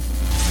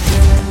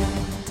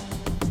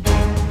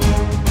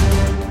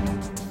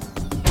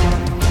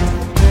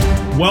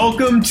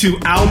Welcome to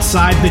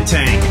Outside the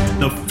Tank,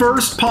 the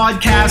first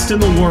podcast in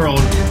the world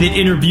that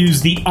interviews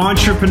the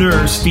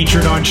entrepreneurs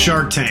featured on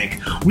Shark Tank.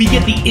 We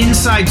get the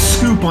inside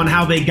scoop on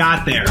how they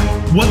got there,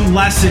 what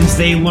lessons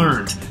they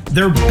learned,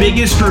 their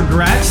biggest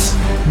regrets,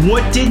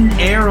 what didn't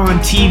air on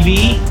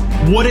TV,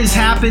 what has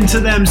happened to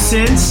them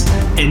since,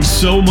 and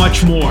so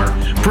much more.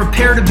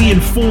 Prepare to be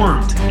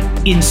informed,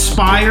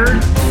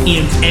 inspired,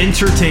 and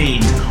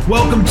entertained.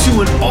 Welcome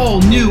to an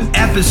all-new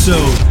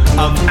episode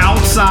of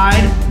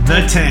Outside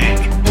the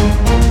Tank.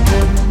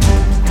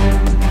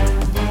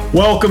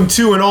 Welcome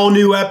to an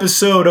all-new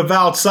episode of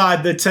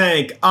Outside the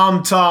Tank.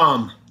 I'm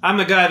Tom. I'm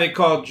the guy they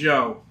call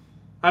Joe.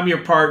 I'm your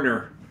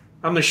partner.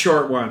 I'm the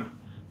short one.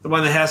 The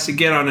one that has to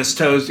get on his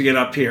toes to get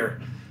up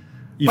here.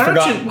 Why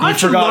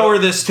don't you lower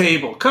this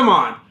table? Come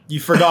on. You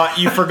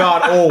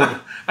forgot old.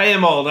 I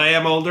am old. I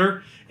am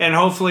older and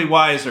hopefully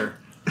wiser.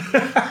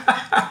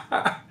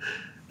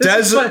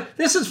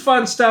 This is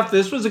fun stuff.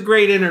 This was a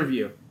great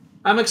interview.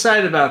 I'm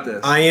excited about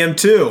this. I am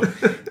too.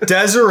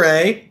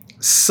 Desiree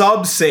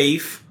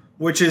SubSafe,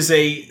 which is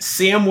a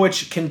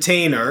sandwich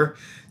container,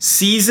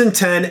 Season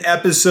 10,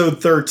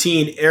 Episode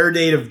 13, air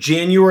date of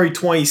January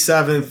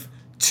 27th,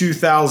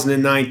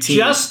 2019.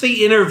 Just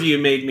the interview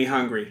made me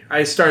hungry.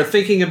 I started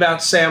thinking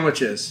about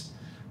sandwiches.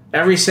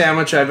 Every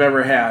sandwich I've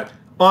ever had.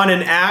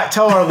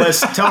 Tell our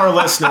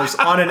listeners,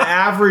 on an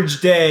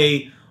average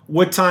day,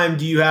 what time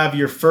do you have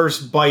your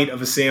first bite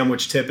of a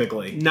sandwich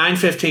typically?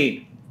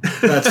 9:15.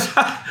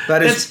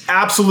 That is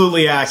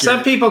absolutely accurate.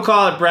 Some people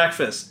call it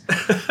breakfast.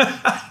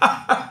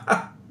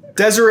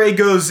 Desiree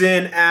goes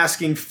in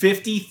asking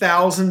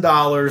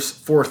 $50,000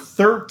 for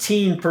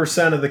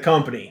 13% of the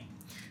company.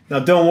 Now,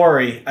 don't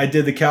worry. I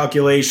did the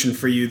calculation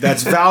for you.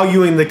 That's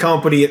valuing the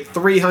company at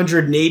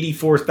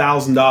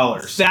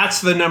 $384,000.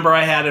 That's the number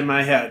I had in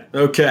my head.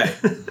 Okay.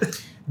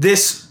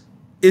 This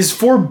is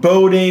for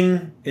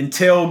boating and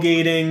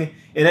tailgating,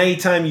 and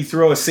anytime you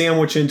throw a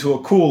sandwich into a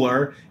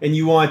cooler and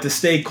you want it to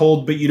stay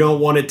cold, but you don't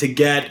want it to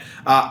get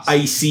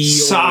icy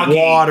soggy. Or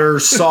water,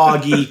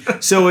 soggy.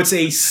 So it's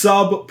a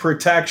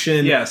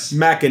sub-protection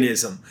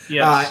mechanism.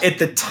 Yes. At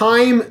the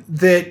time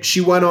that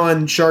she went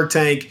on Shark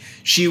Tank,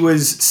 she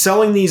was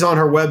selling these on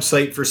her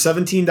website for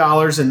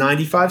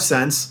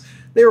 $17.95.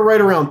 They were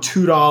right around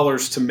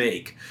 $2 to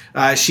make.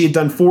 She had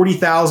done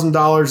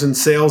 $40,000 in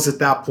sales at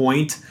that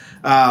point.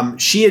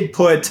 She had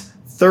put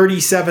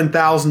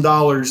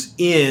 $37,000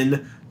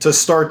 in to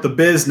start the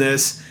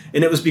business,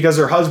 and it was because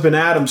her husband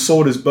Adam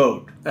sold his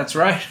boat. That's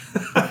right.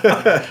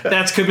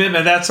 That's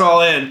commitment. That's all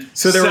in.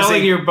 So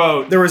selling your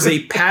boat. There was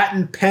a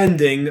patent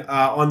pending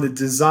on the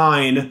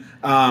design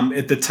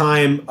at the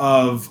time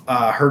of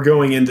her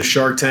going into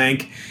Shark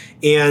Tank.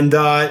 And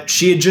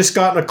she had just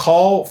gotten a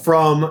call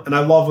from, and I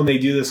love when they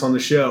do this on the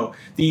show,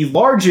 the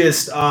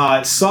largest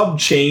sub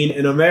chain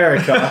in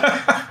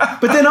America.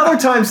 But then other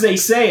times they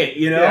say it,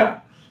 you know? Yeah.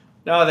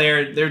 No,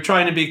 they're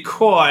trying to be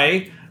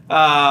coy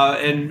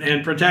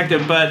and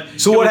protective. But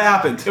so what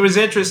happened? It was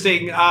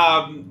interesting.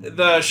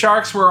 The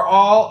Sharks were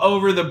all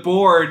over the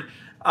board.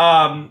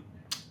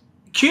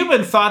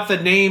 Cuban thought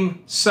the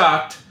name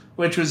sucked,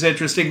 which was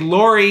interesting.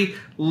 Lori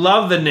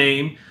loved the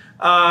name.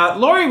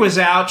 Lori was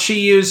out. She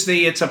used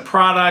it's a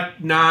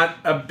product, not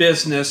a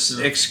business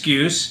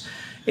excuse.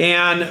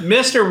 And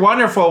Mr.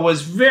 Wonderful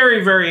was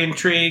very, very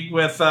intrigued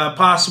with a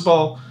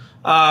possible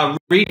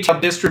retail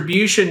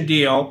distribution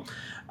deal.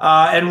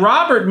 And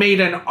Robert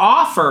made an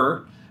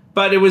offer,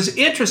 but it was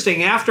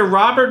interesting. After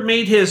Robert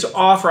made his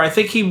offer, I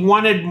think he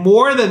wanted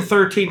more than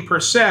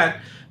 13%,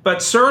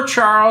 but Sir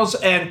Charles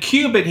and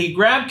Cuban, he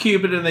grabbed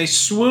Cuban and they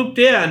swooped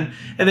in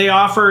and they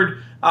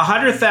offered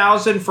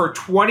 $100,000 for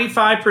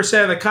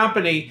 25% of the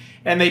company,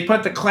 and they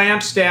put the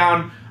clamps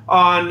down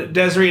on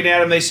Desiree and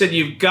Adam. They said,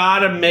 "You've got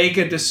to make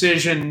a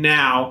decision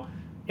now,"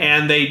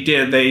 and they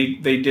did.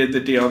 They did the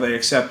deal. They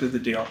accepted the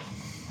deal.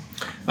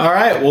 All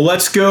right. Well,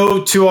 let's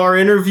go to our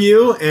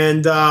interview,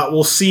 and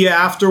we'll see you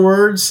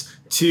afterwards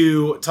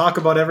to talk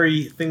about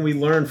everything we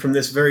learned from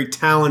this very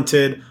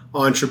talented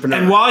entrepreneur.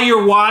 And while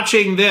you're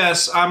watching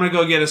this, I'm going to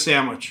go get a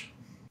sandwich.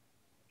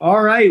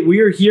 All right, we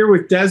are here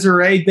with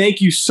Desiree.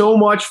 Thank you so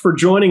much for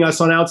joining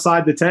us on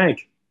Outside the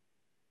Tank.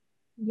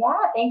 Yeah,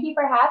 thank you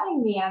for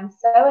having me. I'm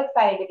so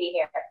excited to be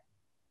here.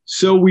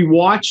 So we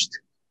watched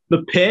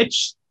the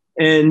pitch,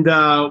 and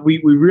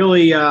we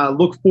really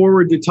look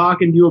forward to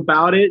talking to you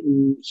about it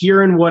and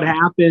hearing what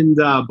happened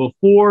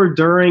before,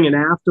 during, and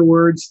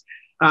afterwards.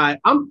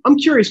 I'm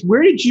curious,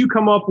 where did you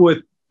come up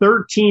with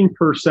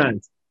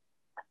 13%?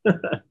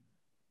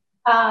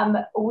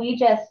 We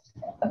just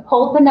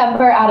pulled the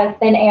number out of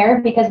thin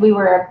air because we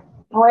were a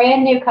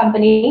brand new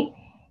company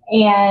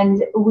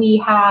and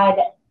we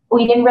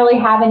didn't really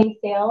have any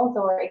sales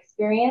or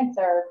experience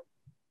or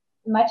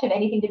much of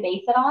anything to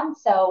base it on.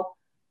 So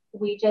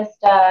we just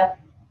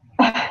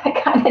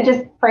kind of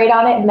just prayed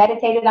on it and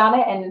meditated on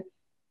it, and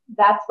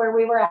that's where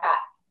we were at.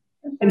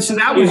 And so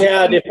that was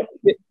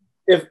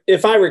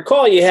if I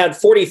recall, you had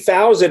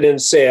 40,000 in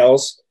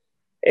sales,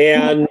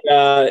 and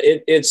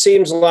it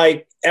seems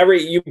like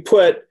you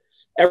put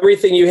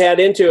everything you had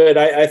into it.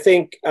 I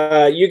think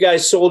you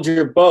guys sold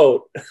your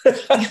boat.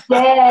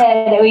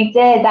 We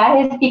did. That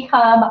has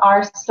become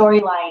our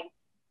storyline.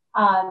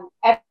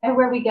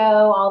 Everywhere we go,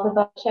 all the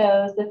boat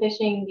shows, the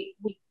fishing,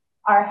 we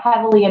are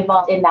heavily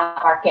involved in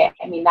that market.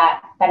 I mean,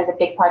 that is a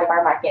big part of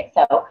our market.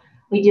 So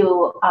we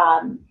do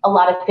a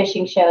lot of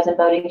fishing shows and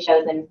boating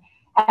shows, and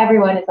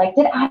everyone is like,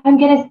 did Adam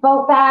get his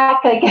boat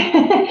back? Like, do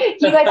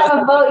you guys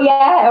have a boat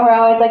yet? And we're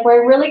always like,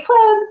 we're really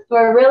close.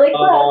 We're really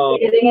close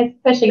to getting his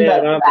fishing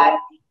boat back.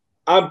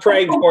 I'm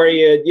praying for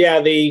you. Yeah,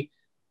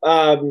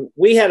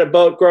 we had a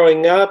boat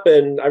growing up,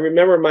 and I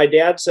remember my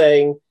dad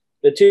saying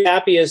the two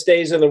happiest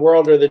days in the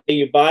world are the day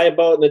you buy a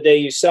boat and the day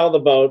you sell the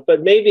boat.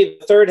 But maybe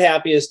the third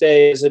happiest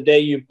day is the day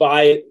you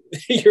buy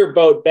your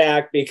boat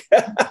back because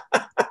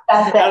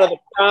out of the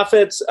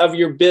profits of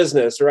your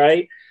business,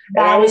 right?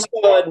 And I was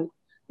telling,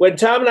 when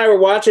Tom and I were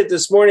watching it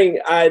this morning,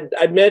 I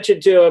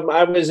mentioned to him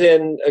I was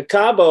in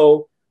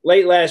Cabo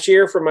late last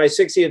year for my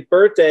 60th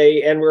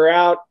birthday, and we're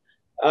out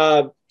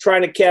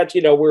trying to catch,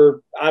 we're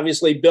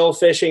obviously bill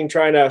fishing,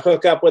 trying to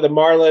hook up with a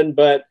marlin,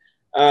 but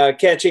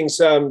catching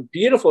some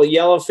beautiful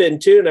yellowfin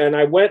tuna. And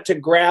I went to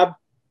grab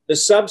the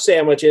sub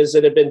sandwiches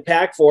that had been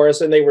packed for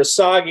us, and they were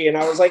soggy. And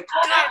I was like,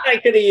 I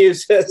could have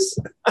used this.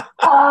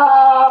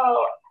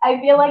 Oh, I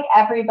feel like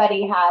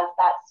everybody has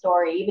that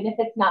story, even if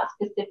it's not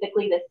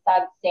specifically the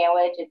sub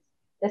sandwich, it's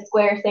the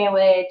square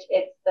sandwich,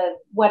 it's the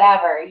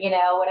whatever,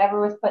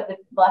 whatever was put the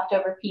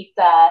leftover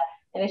pizza,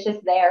 and it's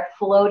just there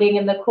floating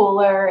in the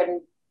cooler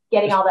and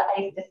getting all the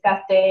ice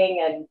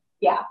disgusting. And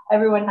yeah,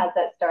 everyone has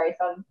that story.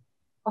 So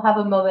we'll have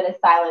a moment of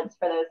silence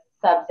for those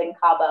subs in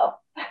Cabo.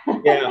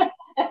 Yeah,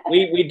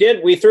 we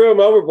did. We threw them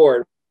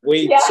overboard.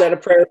 We said a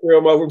prayer, threw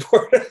them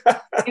overboard.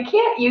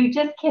 You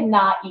just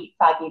cannot eat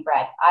soggy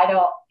bread.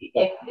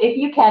 If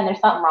you can,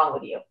 there's something wrong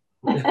with you.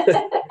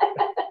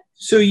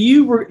 So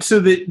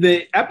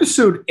the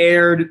episode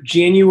aired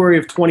January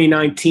of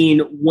 2019.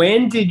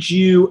 When did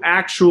you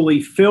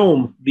actually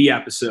film the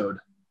episode?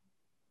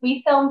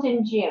 We filmed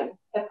in June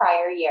the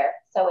prior year.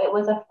 So it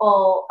was a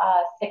full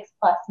 6+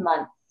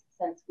 months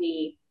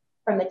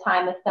from the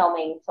time of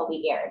filming till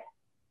we aired.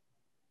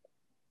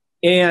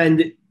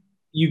 And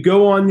you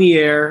go on the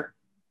air,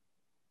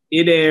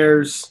 it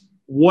airs.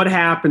 What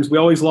happens? We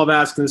always love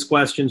asking these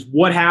questions.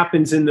 What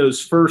happens in those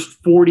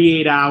first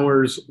 48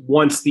 hours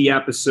once the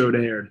episode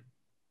aired?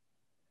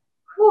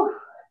 Whew,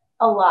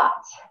 a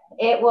lot.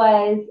 It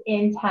was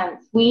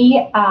intense.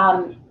 We,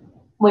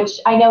 which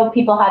I know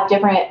people have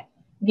different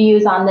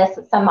views on this.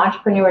 Some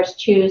entrepreneurs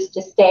choose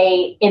to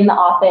stay in the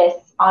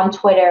office, on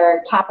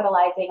Twitter,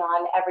 capitalizing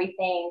on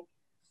everything.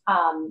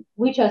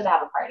 We chose to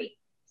have a party.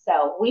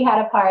 So we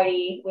had a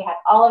party. We had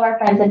all of our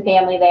friends and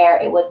family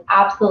there. It was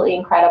absolutely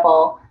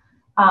incredible.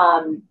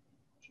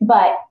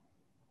 But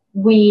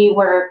we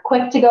were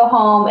quick to go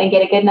home and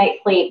get a good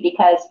night's sleep,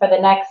 because for the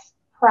next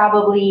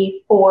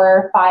probably 4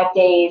 or 5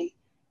 days,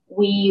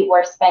 we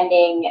were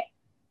spending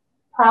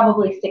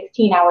probably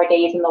 16-hour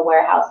days in the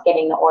warehouse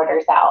getting the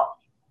orders out.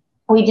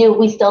 We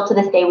still to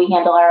this day, we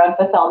handle our own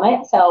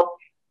fulfillment. So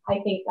I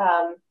think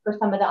for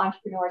some of the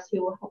entrepreneurs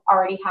who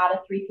already had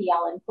a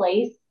 3PL in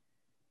place,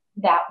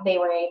 that they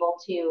were able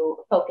to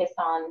focus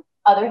on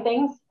other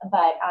things,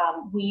 but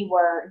we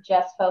were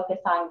just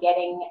focused on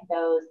getting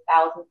those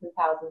thousands and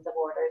thousands of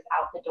orders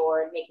out the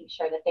door and making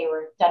sure that they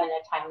were done in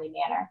a timely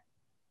manner.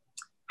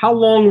 How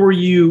long were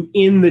you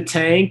in the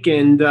tank,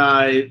 and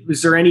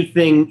was there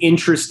anything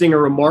interesting or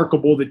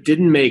remarkable that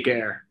didn't make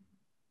air?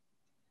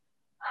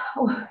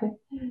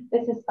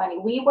 This is funny.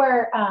 We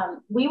were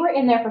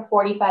in there for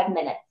 45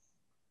 minutes.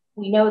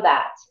 We know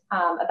that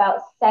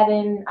about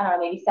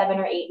maybe 7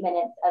 or 8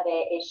 minutes of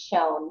it is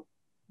shown,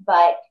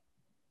 but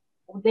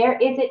there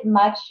isn't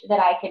much that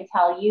I can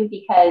tell you,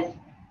 because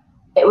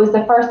it was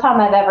the first time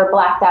I've ever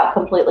blacked out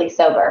completely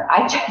sober.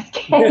 I just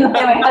can't.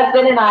 My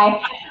husband and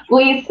I,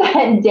 we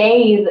spent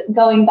days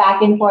going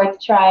back and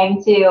forth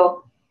trying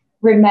to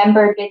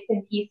remember bits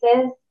and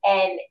pieces,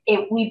 and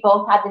we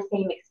both had the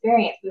same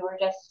experience. We were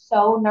just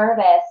so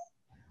nervous.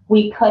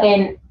 We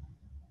couldn't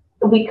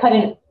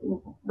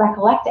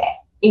recollect it,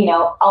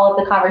 all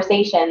of the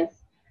conversations.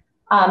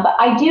 But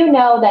I do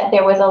know that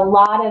there was a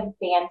lot of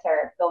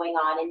banter going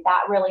on, and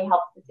that really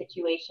helped the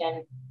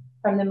situation.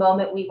 From the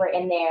moment we were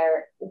in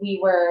there, we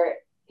were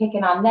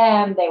picking on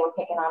them, they were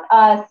picking on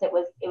us. It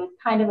was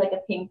kind of like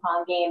a ping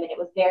pong game, and it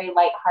was very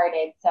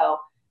lighthearted. So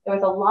there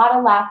was a lot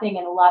of laughing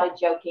and a lot of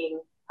joking.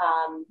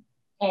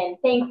 And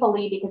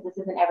thankfully, because this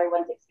isn't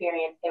everyone's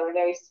experience, they were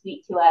very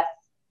sweet to us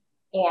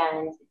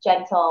and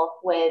gentle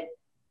with,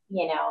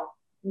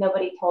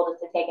 nobody told us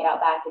to take it out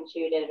back and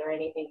shoot it or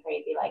anything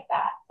crazy like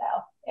that. So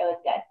it was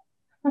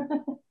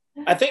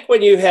good. I think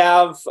when you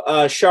have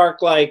a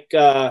shark like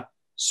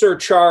Sir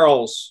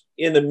Charles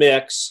in the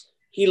mix,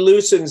 he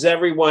loosens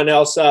everyone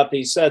else up.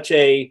 He's such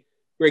a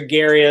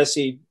gregarious.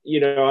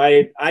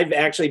 I've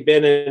actually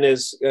been in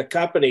his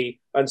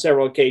company on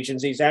several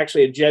occasions. He's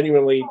actually a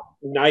genuinely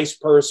nice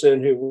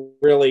person who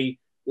really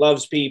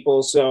loves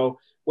people. So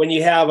when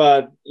you have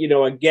a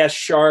guest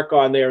shark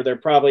on there, they're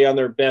probably on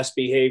their best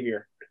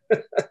behavior.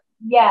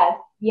 Yes,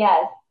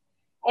 yes.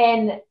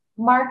 And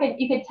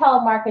you could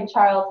tell Mark and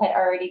Charles had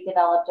already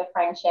developed a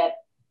friendship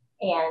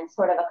and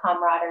sort of a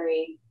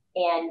camaraderie.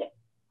 And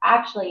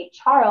actually,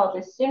 Charles,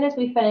 as soon as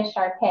we finished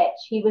our pitch,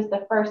 he was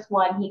the first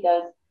one. He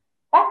goes,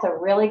 "That's a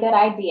really good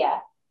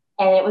idea."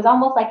 And it was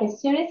almost like as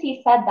soon as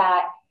he said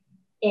that,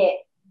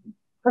 it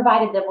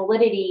provided the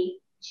validity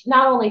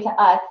not only to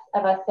us,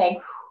 of us saying,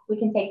 we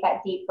can take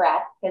that deep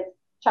breath because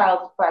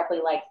Charles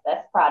Barkley likes this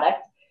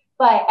product.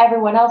 But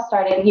everyone else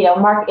started,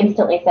 Mark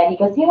instantly said, he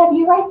goes, "Yeah,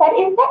 you're right.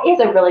 That is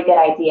a really good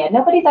idea.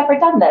 Nobody's ever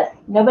done this.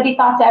 Nobody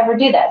thought to ever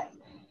do this."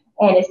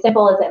 And as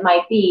simple as it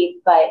might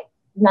be, but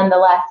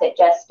nonetheless, it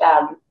just,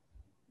 I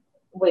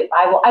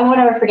won't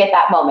ever forget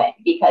that moment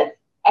because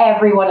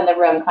everyone in the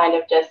room kind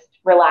of just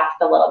relaxed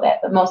a little bit,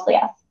 but mostly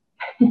us.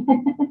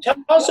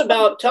 Tell us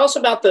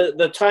about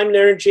the time and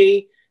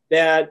energy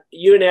that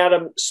you and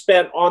Adam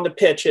spent on the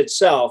pitch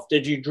itself.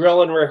 Did you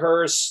drill and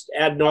rehearse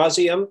ad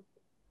nauseum?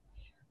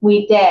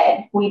 We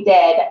did. We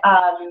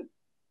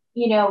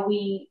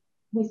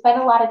spent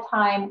a lot of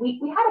time. We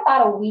had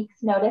about a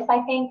week's notice,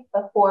 I think,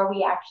 before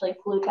we actually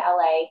flew to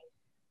LA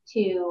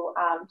to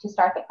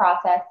start the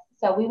process.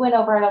 So we went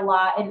over it a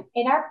lot. And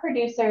our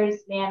producers,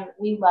 man,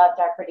 we loved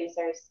our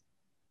producers.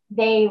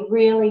 They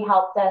really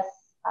helped us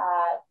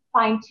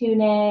fine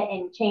tune it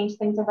and change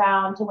things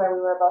around to where we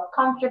were both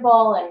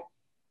comfortable and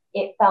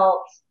it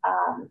felt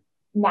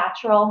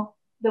natural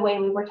the way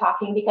we were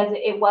talking, because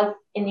it was,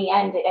 in the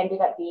end, it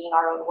ended up being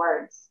our own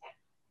words.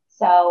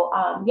 So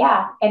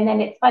and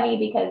then it's funny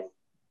because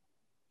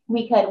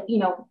we could,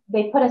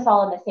 they put us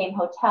all in the same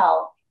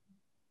hotel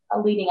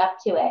leading up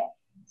to it.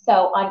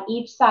 So on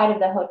each side of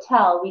the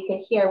hotel, we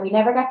could hear, we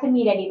never got to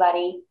meet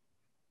anybody,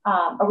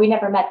 or we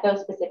never met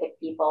those specific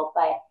people,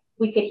 but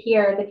we could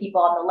hear the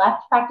people on the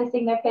left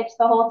practicing their pitch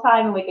the whole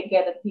time, and we could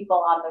hear the people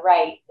on the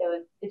right.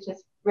 It's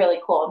just really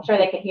cool. I'm sure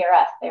they could hear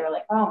us. They were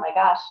like, "Oh my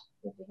gosh,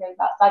 we have to hear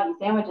about soggy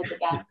sandwiches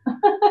again."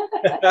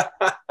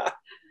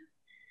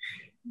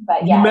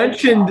 But yeah,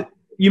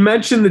 you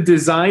mentioned the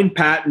design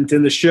patent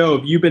in the show.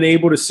 Have you been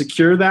able to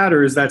secure that,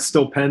 or is that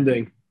still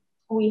pending?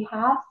 We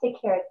have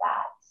secured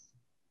that.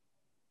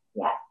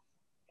 Yes.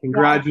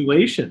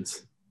 Congratulations.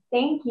 Yes.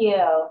 Thank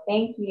you.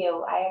 Thank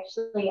you. I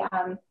actually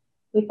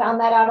we found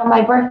that out on my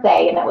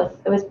birthday, and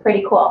it was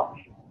pretty cool.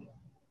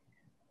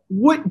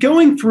 What,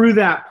 going through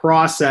that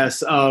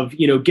process of,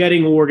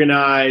 getting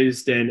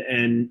organized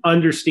and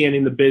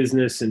understanding the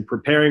business and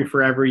preparing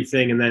for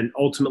everything and then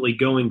ultimately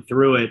going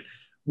through it,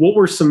 what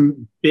were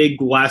some big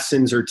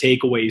lessons or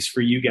takeaways for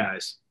you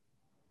guys?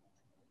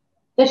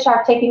 The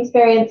Shark Tank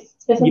experience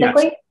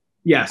specifically?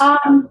 Yes.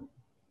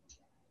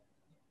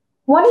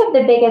 One of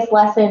the biggest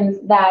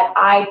lessons that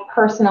I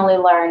personally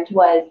learned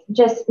was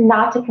just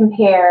not to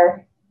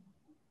compare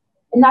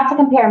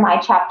my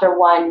chapter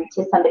 1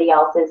 to somebody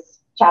else's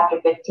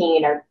chapter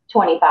 15 or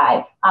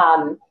 25.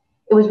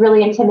 It was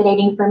really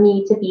intimidating for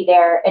me to be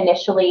there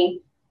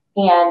initially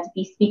and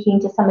be speaking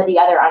to some of the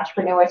other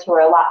entrepreneurs who were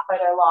a lot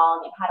further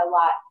along and had a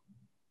lot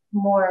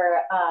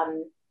more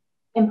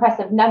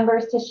impressive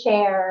numbers to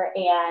share,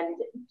 and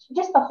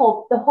just the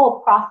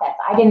whole process.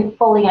 I didn't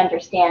fully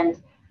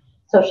understand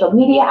social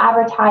media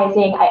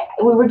advertising.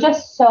 We were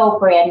just so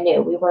brand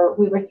new. We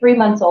were 3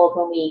 months old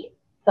when we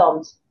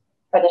filmed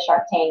for the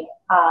Shark Tank.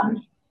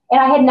 And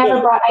I had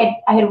never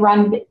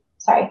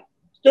sorry.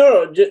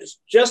 No,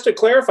 just to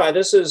clarify,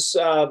 this is,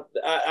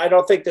 I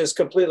don't think this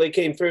completely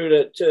came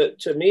through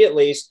to me at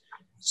least.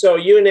 So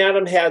you and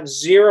Adam had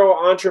zero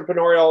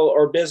entrepreneurial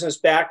or business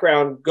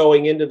background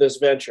going into this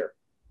venture.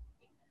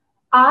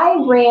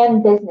 I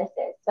ran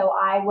businesses. So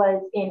I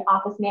was in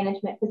office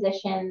management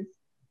positions,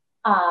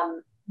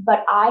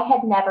 but I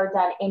had never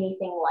done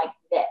anything like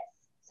this.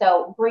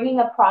 So bringing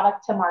a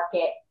product to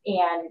market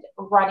and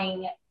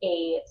running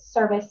a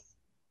service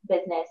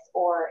business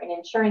or an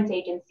insurance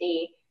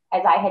agency,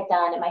 as I had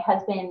done, and my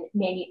husband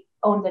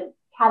owns a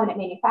cabinet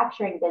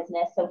manufacturing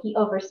business, so he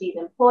oversees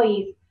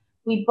employees.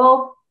 We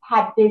both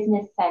had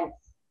business sense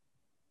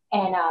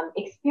and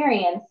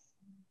experience,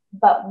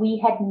 but we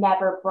had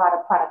never brought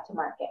a product to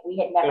market. We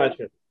had never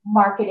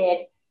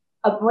marketed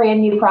a brand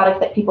new product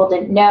that people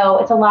didn't know.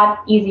 It's a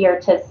lot easier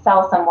to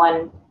sell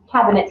someone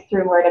cabinets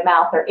through word of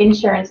mouth or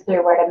insurance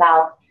through word of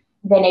mouth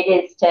than it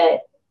is to,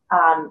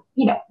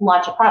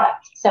 launch a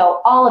product.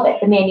 So all of it,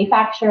 the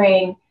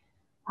manufacturing,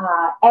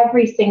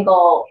 every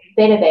single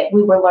bit of it,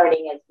 we were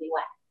learning as we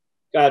went.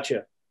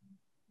 Gotcha.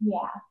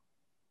 Yeah.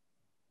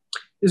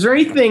 Is there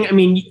anything,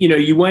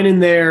 you went in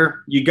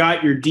there, you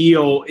got your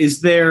deal.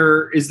 Is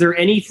there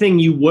anything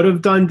you would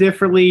have done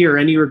differently or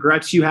any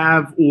regrets you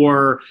have?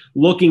 Or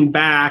looking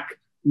back,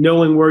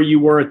 knowing where you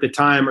were at the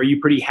time, are you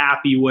pretty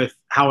happy with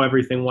how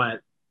everything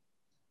went?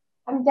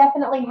 I'm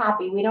definitely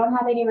happy. We don't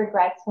have any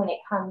regrets when it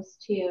comes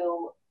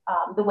to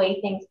the way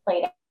things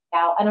played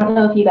out. I don't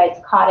know if you guys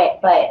caught it,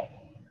 but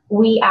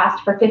we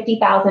asked for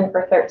 $50,000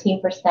 for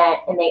 13%,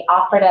 and they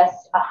offered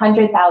us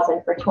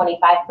 $100,000 for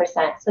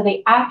 25%. So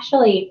they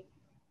actually,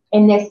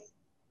 and this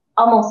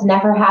almost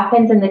never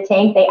happens in the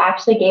tank, they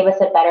actually gave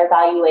us a better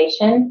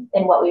valuation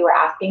than what we were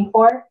asking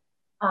for.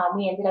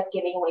 We ended up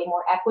giving away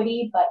more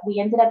equity, but we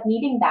ended up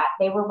needing that.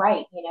 They were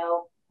right.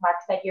 Mark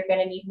said, you're going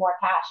to need more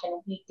cash.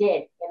 And we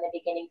did in the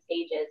beginning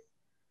stages.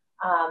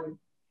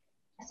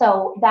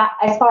 So that,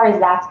 as far as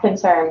that's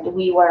concerned,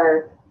 we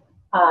were,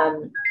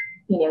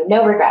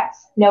 no regrets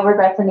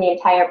in the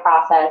entire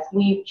process.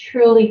 We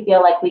truly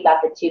feel like we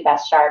got the two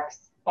best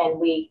sharks, and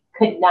we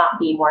could not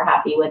be more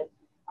happy with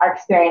our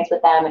experience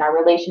with them and our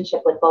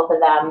relationship with both of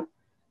them.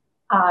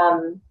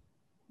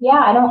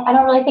 I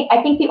don't really think,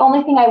 I think the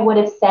only thing I would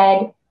have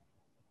said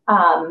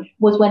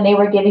was when they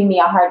were giving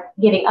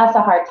us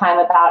a hard time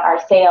about our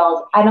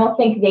sales. I don't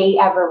think they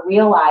ever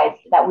realized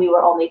that we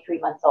were only 3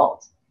 months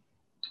old.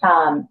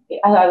 I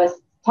was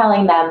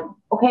telling them,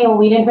 okay, well,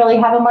 we didn't really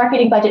have a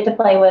marketing budget to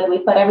play with. We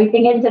put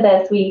everything into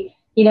this.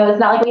 It's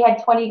not like we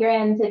had 20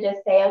 grand to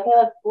just say, okay,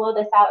 let's blow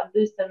this out and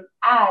boost some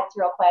ads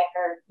real quick,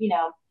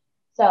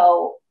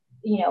 so,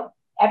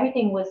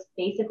 everything was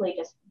basically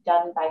just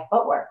done by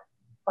footwork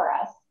for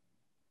us.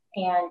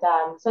 And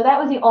so that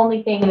was the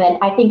only thing. And then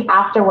I think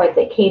afterwards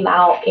it came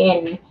out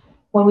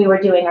when we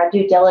were doing our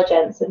due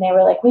diligence, and they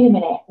were like, wait a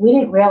minute, we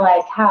didn't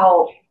realize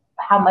how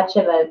much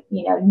of a,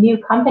 new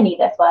company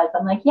this was.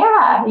 I'm like,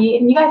 yeah,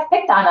 you guys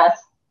picked on us.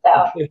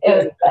 So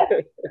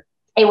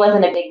it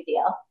wasn't a big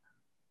deal.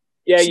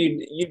 Yeah,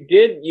 you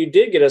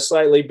did get a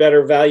slightly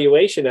better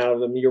valuation out of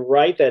them. You're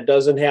right. That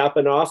doesn't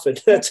happen often.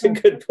 That's a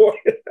good point.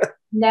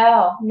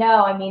 No.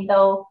 I mean,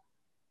 they'll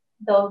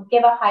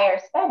give a higher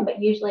spend,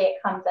 but usually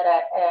it comes at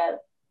a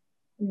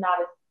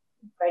not as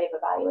great of a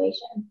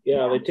valuation.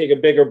 Yeah, they take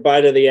a bigger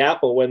bite of the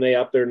apple when they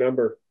up their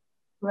number.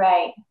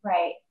 Right.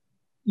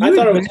 I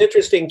thought it was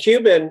interesting.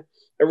 Cuban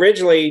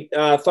originally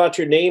thought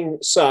your name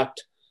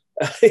sucked.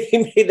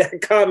 He made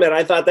that comment.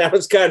 I thought that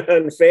was kind of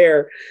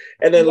unfair.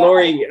 And then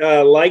Lori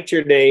liked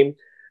your name.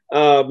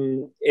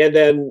 And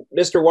then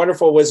Mr.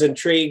 Wonderful was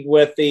intrigued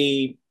with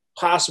the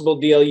possible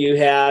deal you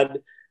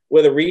had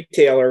with a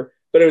retailer.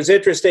 But it was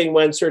interesting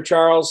when Sir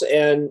Charles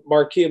and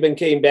Mark Cuban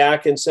came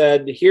back and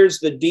said, here's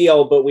the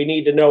deal, but we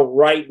need to know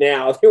right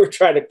now. They were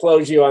trying to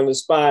close you on the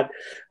spot.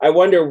 I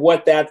wonder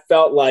what that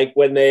felt like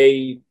when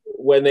they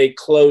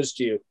closed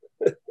you.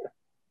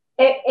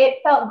 It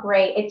felt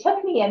great. It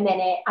took me a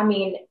minute. I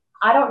mean,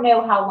 I don't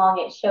know how long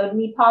it showed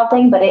me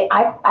pausing, but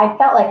I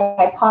felt like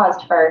I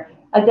paused for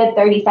a good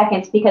 30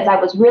 seconds because I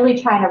was really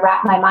trying to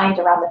wrap my mind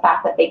around the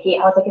fact that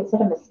I was like, is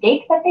it a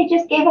mistake that they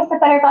just gave us a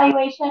better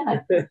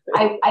valuation?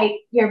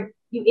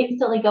 You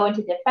instantly go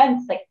into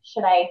defense. Like,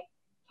 should I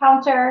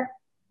counter?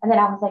 And then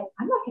I was like,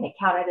 I'm not going to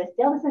counter this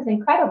deal. This is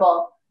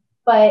incredible.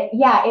 But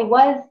yeah, it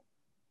was,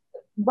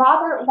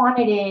 Robert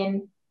wanted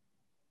in,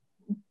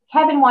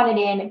 Kevin wanted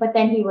in, but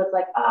then he was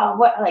like, oh,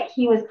 what? Like,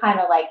 he was kind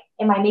of like,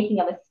 am I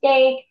making a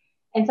mistake?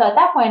 And so at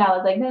that point I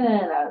was like,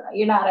 no,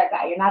 you're not our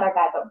guy.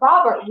 But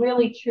Robert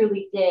really,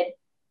 truly did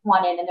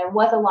want in. And there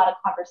was a lot of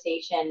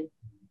conversation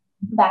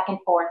back and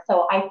forth.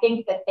 So I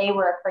think that they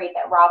were afraid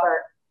that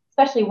Robert,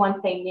 especially once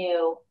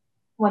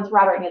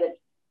Robert knew that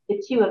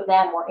the two of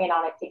them were in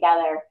on it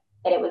together,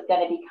 that it was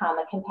going to become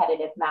a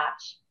competitive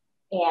match.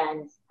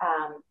 And,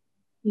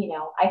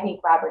 I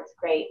think Robert's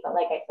great, but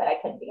like I said, I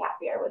couldn't be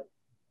happier with.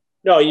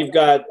 No, you've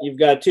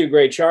got two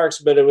great sharks,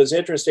 but it was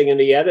interesting in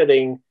the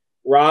editing,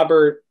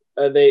 Robert,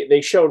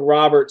 they showed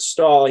Robert's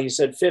stall. He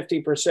said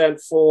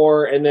 50%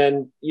 for, and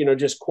then,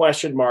 just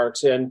question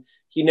marks. And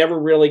he never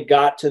really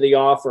got to the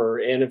offer.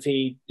 And if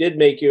he did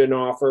make you an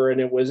offer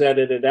and it was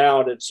edited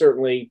out, it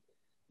certainly,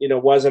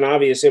 wasn't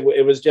obvious.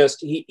 It was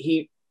just,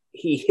 he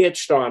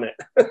hitched on it.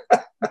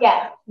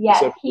 Yes.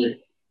 So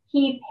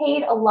he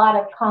paid a lot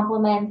of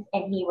compliments,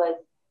 and he was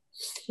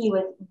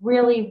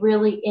really,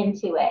 really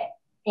into it.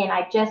 And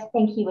I just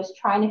think he was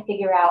trying to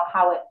figure out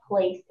how it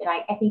placed. And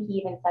I think he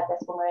even said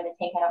this when we were in the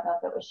tank. I don't know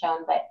if it was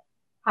shown, but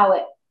how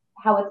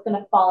it's going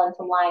to fall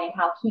into line and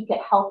how he could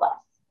help us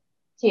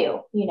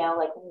too.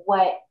 Like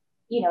what,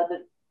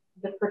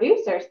 the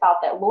producers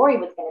thought that Lori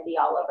was going to be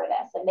all over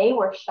this, and they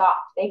were shocked.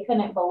 They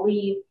couldn't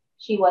believe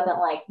she wasn't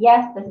like,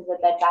 yes, this is a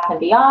Bed Bath &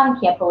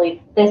 Beyond. Can't believe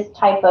this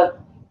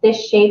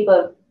shape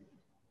of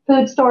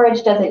food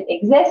storage doesn't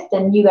exist,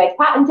 and you guys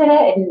patented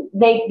it. And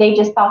they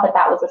just thought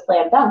that was a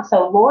slam dunk.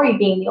 So Lori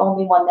being the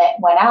only one that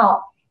went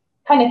out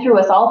kind of threw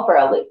us all for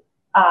a loop.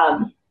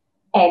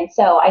 And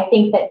so I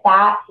think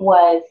that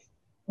was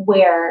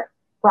where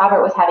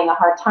Robert was having a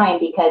hard time,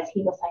 because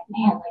he was like,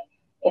 man, like,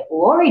 if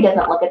Lori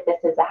doesn't look at this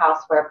as a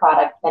house for a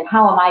product, then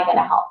how am I going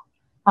to help?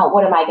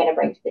 What am I going to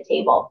bring to the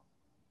table?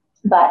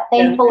 But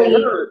thankfully,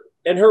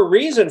 and her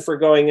reason for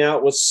going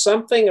out was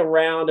something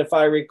around, if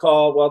I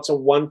recall, well, it's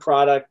one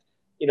product.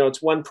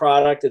 It's one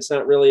product. It's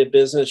not really a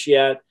business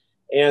yet.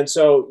 And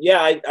so,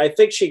 yeah, I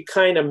think she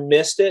kind of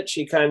missed it.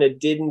 She kind of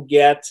didn't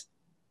get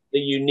the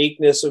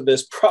uniqueness of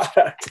this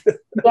product.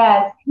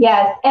 Yes.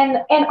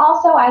 And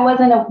also I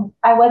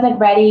wasn't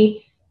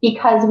ready,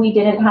 because we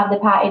didn't have the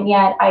patent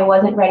yet. I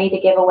wasn't ready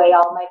to give away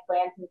all my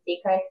plans and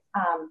secrets.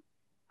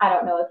 I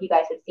don't know if you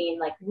guys have seen,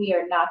 like, we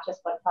are not just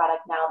one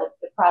product now.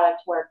 The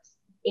product works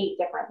 8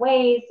 different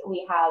ways.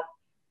 We have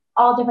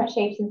all different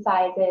shapes and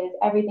sizes.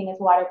 Everything is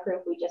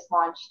waterproof. We just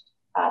launched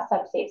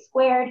SubSafe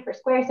Squared for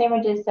square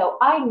sandwiches. So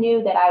I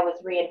knew that I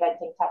was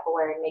reinventing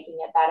Tupperware and making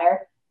it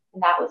better.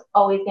 And that was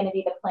always going to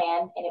be the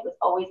plan. And it was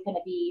always going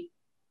to be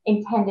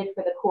intended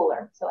for the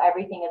cooler. So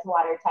everything is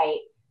watertight.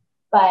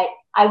 But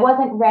I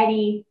wasn't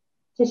ready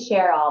to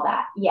share all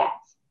that yet.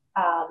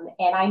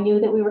 And I knew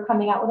that we were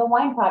coming out with a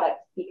wine product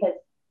because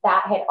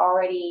that had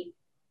already,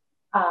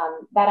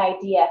 that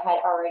idea had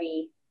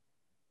already,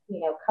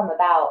 come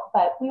about.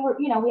 But we were,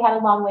 we had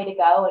a long way to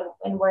go,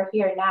 and we're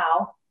here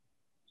now.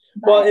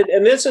 But, well,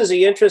 and this is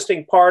the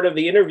interesting part of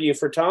the interview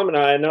for Tom and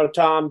I. I know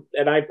Tom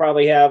and I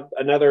probably have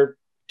another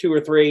 2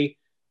 or 3,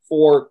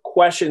 4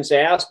 questions to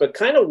ask, but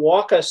kind of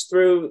walk us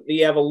through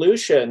the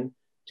evolution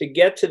to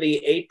get to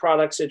the 8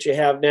 products that you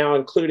have now,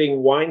 including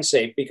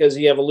WineSafe, because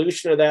the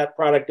evolution of that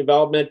product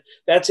development,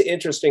 that's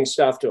interesting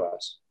stuff to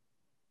us.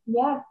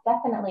 Yeah,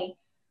 definitely.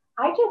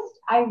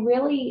 I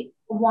really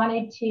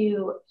wanted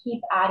to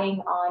keep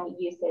adding on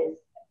uses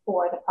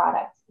for the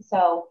products.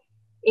 So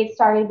it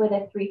started with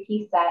a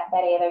 3-piece set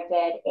that either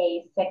did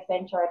a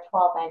 6-inch or a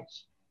 12-inch.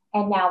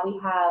 And now we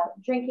have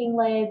drinking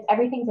lids.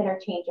 Everything's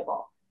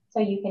interchangeable. So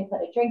you can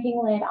put a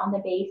drinking lid on the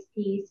base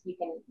piece. We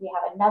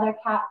have another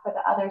cap for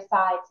the other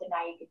side. So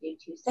now you could do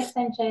 2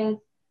 6-inches.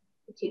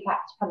 The 2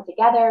 caps come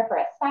together for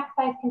a snack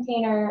size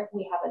container.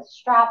 We have a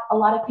strap. A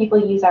lot of people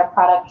use our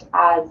product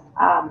as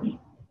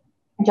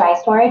dry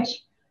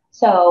storage.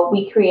 So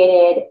we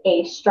created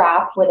a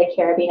strap with a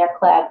carabiner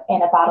clip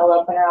and a bottle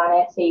opener on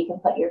it. So you can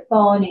put your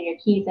phone and your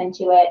keys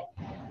into it,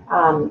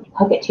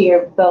 hook it to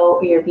your boat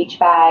or your beach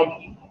bag.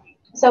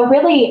 So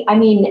really,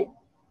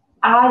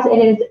 as it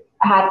is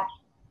had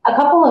a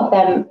couple of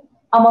them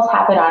almost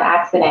happened on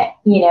accident,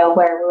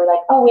 where we were like,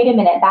 oh, wait a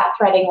minute, that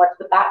threading works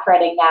with that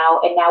threading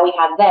now. And now we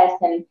have this.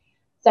 And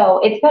so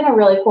it's been a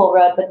really cool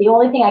road. But the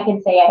only thing I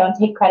can say, I don't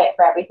take credit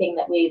for everything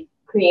that we've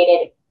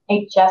created.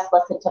 I just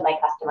listen to my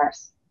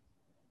customers.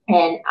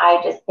 And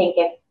I just think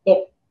if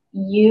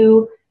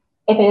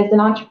it is an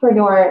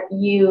entrepreneur,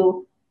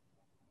 you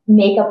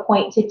make a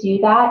point to do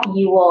that,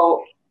 you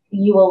will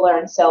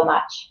learn so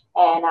much.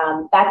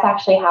 And that's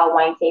actually how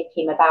WineSafe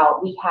came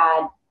about. We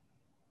had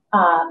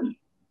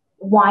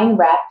wine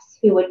reps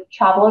who would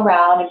travel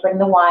around and bring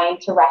the wine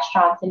to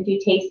restaurants and do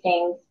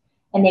tastings.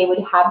 And they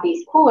would have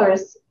these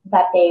coolers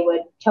that they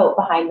would tote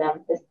behind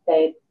them,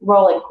 the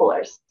rolling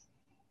coolers.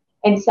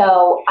 And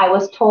so I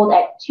was told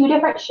at 2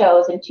 different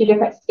shows in 2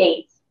 different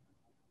states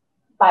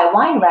by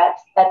wine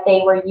reps that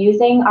they were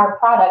using our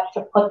product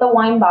to put the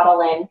wine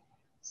bottle in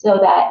so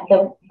that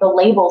the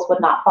labels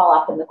would not fall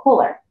off in the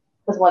cooler.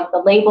 Because once the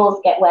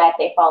labels get wet,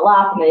 they fall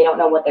off and they don't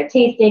know what they're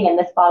tasting. And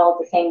this bottle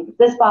is the same as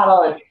this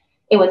bottle. And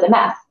it was a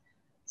mess.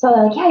 So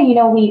they're like,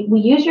 yeah, we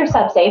use your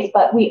SubSafes,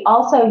 but we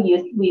also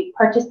we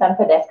purchased them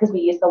for this because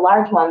we use the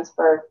large ones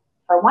for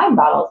wine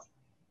bottles.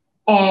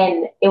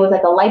 And it was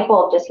like a light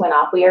bulb just went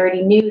off. We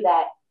already knew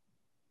that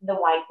the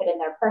wine fit in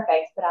there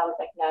perfect, but I was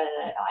like,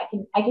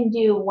 no, I can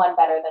do one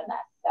better than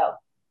this. So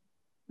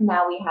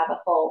now we have a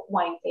full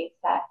WineSafe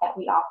set that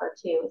we offer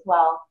too as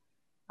well.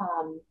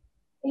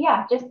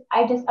 Yeah,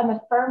 I'm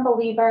a firm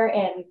believer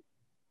in,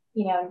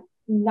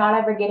 not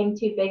ever getting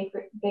too big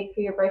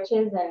for your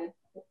britches and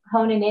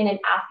honing in and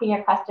asking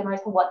your customers,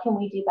 what can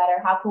we do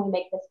better? How can we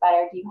make this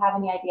better? Do you have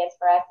any ideas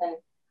for us? And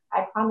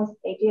I promise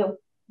they do.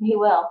 He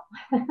will.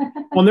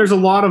 Well, there's a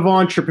lot of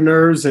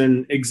entrepreneurs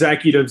and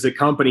executives at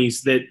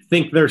companies that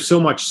think they're so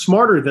much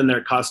smarter than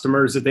their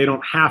customers that they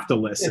don't have to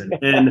listen.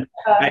 And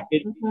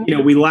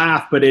we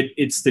laugh, but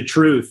it's the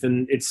truth,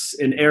 and it's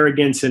an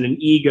arrogance and an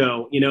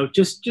ego.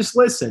 Just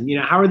listen.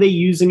 How are they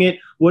using it?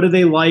 What do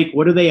they like?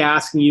 What are they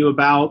asking you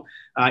about?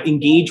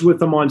 Engage with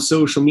them on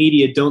social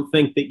media. Don't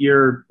think that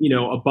you're,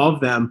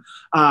 above them.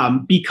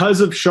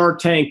 Because of Shark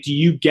Tank, do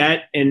you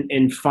get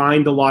and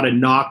find a lot of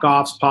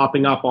knockoffs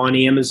popping up on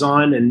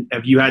Amazon? And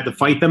have you had to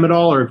fight them at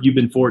all, or have you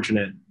been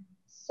fortunate?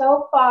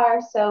 So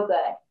far, so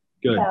good.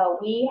 Good. So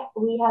we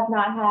have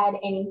not had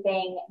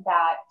anything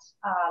that,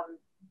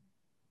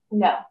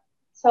 no.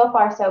 So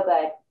far, so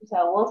good.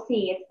 So we'll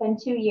see. It's been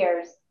 2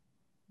 years,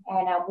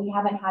 and we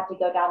haven't had to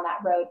go down that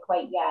road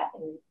quite yet.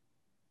 And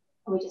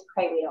we just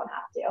pray we don't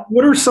have to.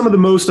 What are some of the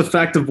most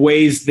effective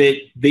ways that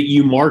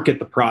you market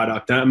the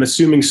product? I'm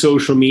assuming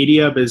social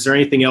media, but is there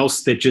anything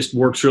else that just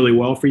works really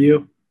well for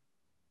you?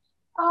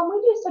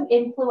 We do some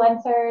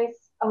influencers.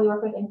 We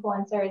work with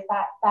influencers.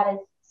 That has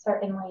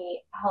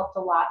certainly helped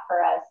a lot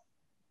for us.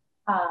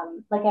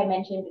 Like I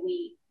mentioned,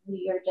 we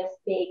are just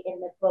big in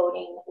the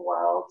boating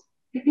world.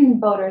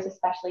 Boaters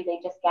especially, they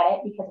just get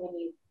it because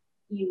when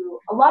you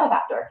a lot of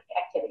outdoor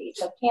activities,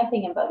 so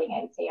camping and boating,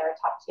 I would say, are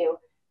top 2.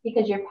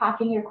 Because you're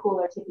packing your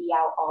cooler to be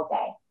out all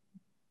day.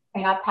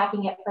 You're not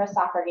packing it for a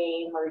soccer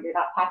game, or you're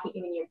packing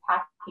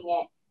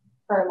it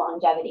for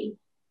longevity.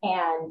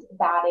 And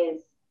that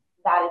is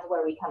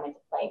where we come into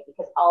play,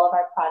 because all of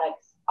our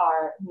products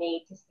are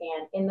made to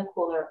stand in the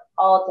cooler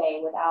all day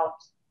without,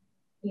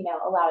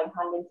 allowing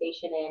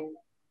condensation in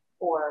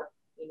or,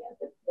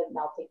 the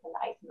melting from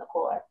the ice in the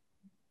cooler.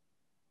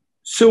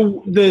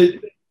 So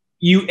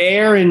you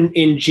air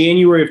in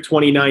January of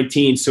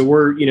 2019. So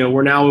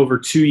we're now over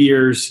 2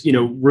 years,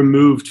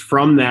 removed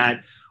from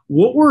that.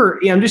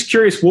 I'm just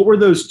curious, what were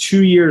those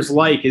 2 years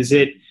like? Is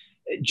it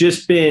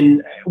just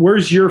been,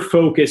 where's your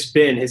focus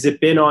been? Has it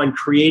been on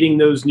creating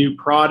those new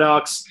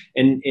products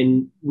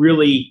and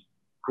really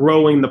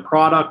growing the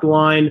product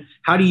line?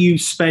 How do you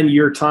spend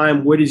your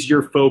time? What is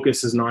your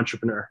focus as an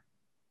entrepreneur?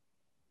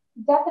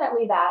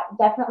 Definitely that.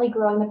 Definitely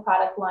growing the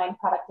product line,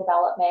 product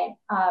development.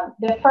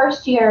 The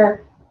first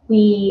year,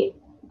 we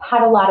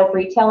had a lot of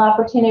retail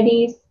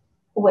opportunities,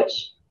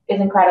 which is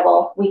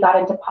incredible. We got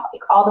into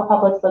all the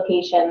Publix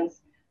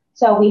locations.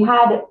 So we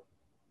had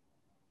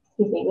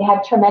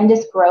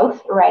tremendous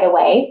growth right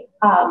away.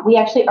 We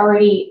actually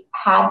already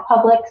had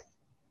Publix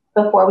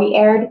before we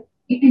aired,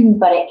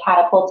 but it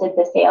catapulted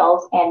the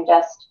sales and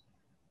just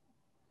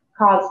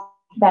caused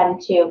them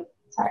to,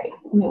 sorry,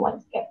 give me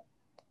one second.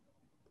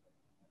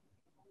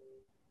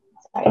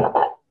 Sorry about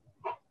that.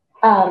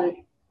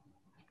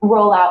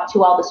 Roll out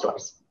to all the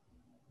stores.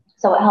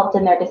 So it helped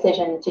in their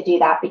decision to do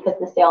that because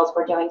the sales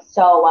were doing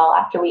so well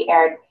after we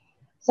aired.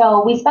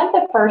 So we spent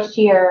the first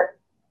year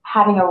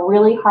having a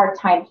really hard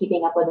time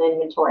keeping up with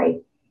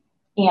inventory.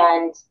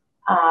 And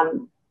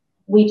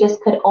we just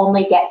could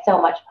only get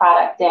so much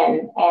product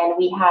in. And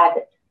we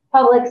had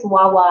Publix,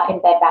 Wawa, and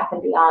Bed Bath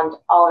 & Beyond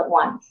all at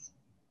once.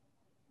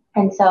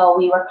 And so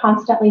we were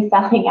constantly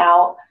selling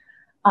out.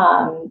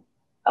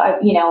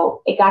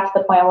 It got to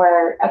the point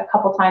where a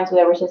couple times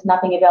there was just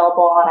nothing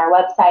available on our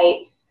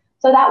website.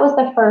 So that was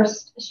the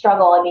first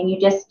struggle. I mean,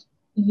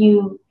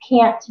 you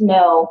can't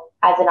know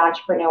as an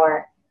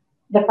entrepreneur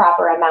the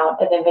proper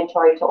amount of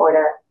inventory to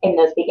order in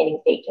those beginning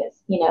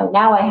stages.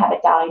 Now I have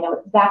it down. I know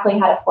exactly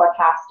how to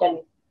forecast and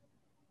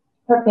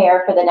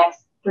prepare for the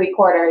next 3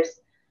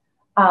 quarters.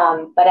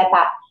 But at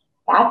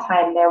that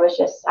time, there was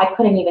I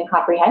couldn't even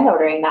comprehend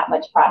ordering that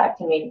much product.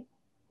 I mean,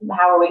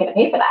 how are we going to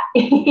pay for that?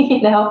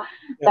 Yeah.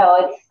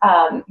 So it's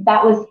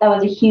that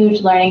was a huge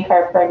learning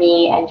curve for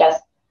me, and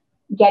just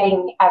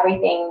getting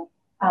everything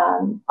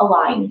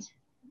aligned.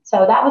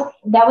 So that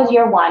was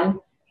year one.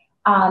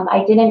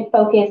 I didn't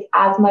focus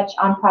as much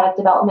on product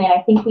development.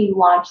 I think we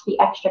launched the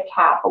extra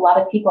cap. A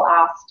lot of people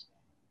asked,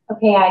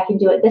 okay, I can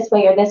do it this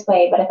way or this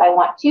way, but if I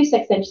want 2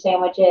 6-inch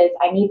sandwiches,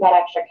 I need that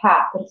extra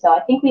cap. And so I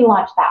think we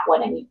launched that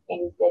one in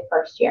the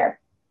first year.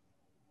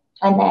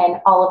 And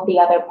then all of the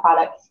other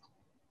products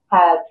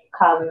have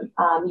come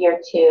year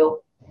 2,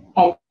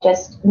 and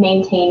just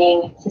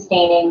maintaining,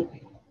 sustaining,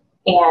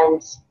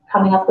 and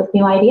coming up with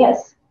new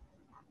ideas.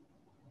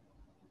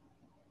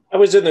 I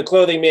was in the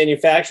clothing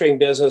manufacturing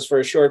business for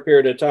a short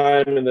period of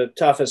time, and the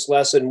toughest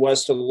lesson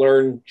was to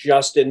learn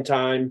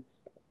just-in-time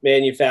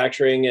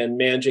manufacturing and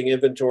managing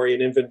inventory.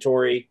 And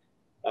inventory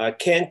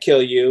can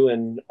kill you,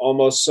 and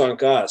almost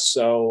sunk us.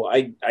 So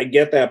I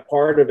get that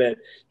part of it.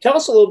 Tell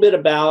us a little bit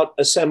about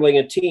assembling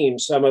a team,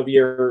 some of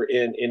your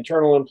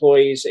internal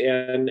employees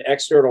and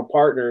external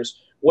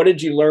partners. What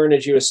did you learn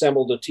as you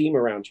assembled a team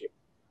around you?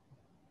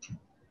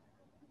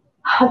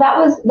 That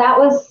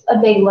was a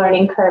big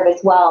learning curve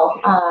as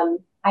well.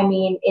 I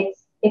mean,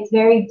 it's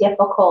very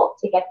difficult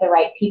to get the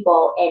right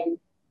people, and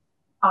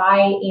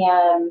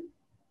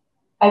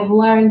I've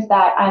learned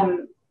that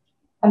I'm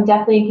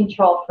definitely a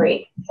control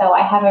freak. So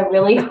I have a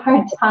really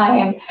hard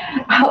time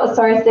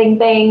outsourcing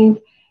things,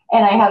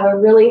 and I have a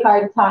really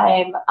hard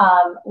time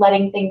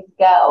letting things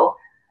go.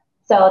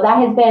 So that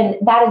has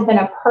been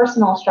a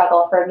personal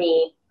struggle for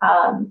me.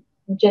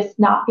 Just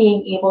not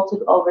being able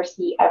to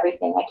oversee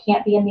everything. I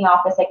can't be in the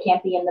office, I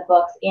can't be in the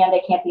books, and I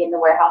can't be in the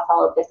warehouse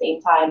all at the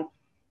same time.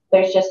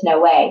 There's just no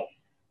way.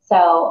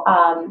 So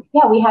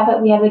we have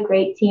a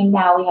great team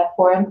now. We have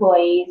 4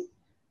 employees.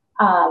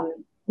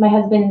 My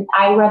husband,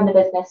 I run the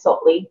business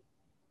solely.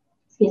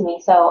 Excuse me.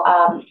 So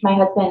my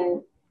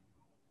husband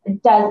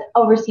does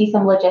oversee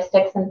some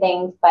logistics and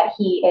things, but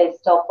he is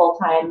still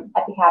full-time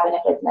at the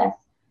cabinet business.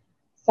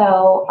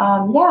 So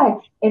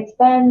it's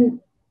been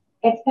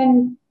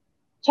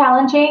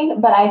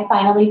challenging, but I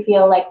finally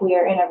feel like we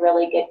are in a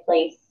really good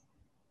place.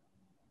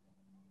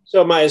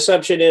 So my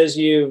assumption is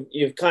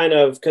you've kind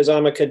of, because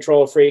I'm a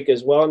control freak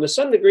as well, and to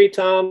some degree,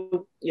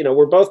 Tom,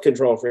 we're both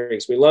control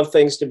freaks. We love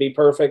things to be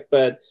perfect,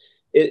 but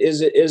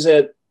is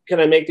it? Can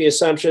I make the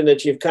assumption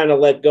that you've kind of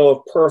let go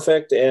of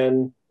perfect,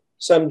 and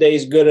some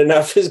days good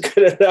enough is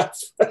good enough?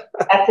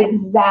 That's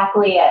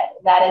exactly it.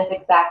 That is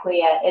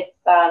exactly it. It's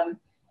I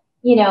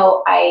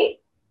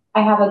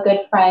have a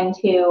good friend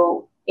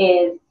who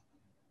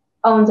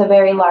owns a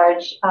very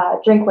large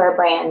drinkware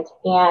brand,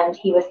 and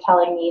he was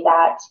telling me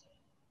that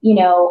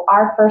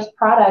our first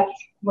product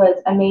was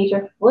a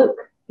major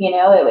fluke.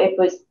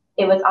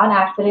 It was on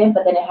accident,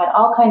 but then it had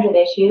all kinds of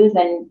issues,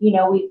 and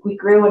we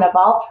grew and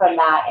evolved from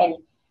that. And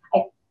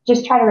I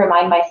just try to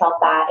remind myself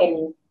that,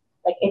 and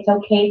like, it's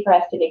okay for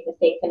us to make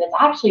mistakes, and it's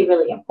actually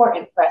really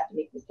important for us to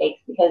make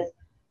mistakes, because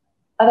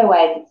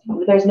otherwise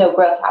there's no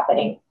growth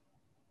happening.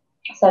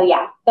 So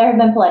yeah, there have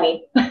been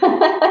plenty.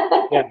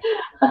 Yeah.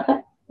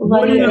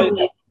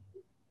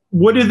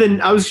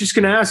 I was just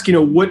going to ask,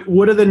 what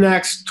do the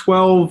next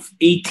 12,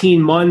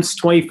 18 months,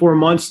 24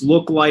 months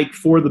look like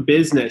for the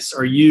business?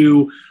 Are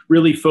you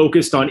really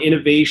focused on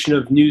innovation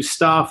of new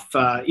stuff?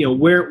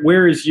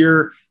 Where is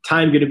your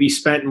time going to be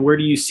spent, and where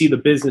do you see the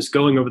business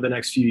going over the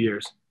next few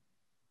years?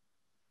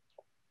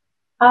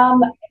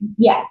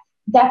 Yes,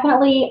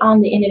 definitely on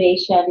the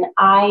innovation.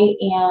 I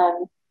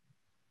am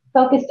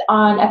focused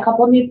on a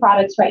couple of new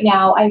products right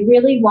now. I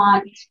really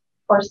want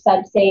for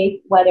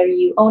SubSafe, whether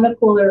you own a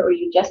cooler or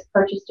you just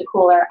purchased a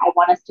cooler, I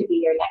want us to be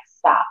your next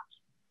stop.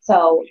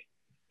 So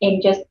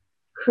in just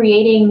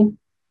creating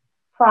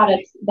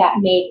products that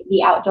make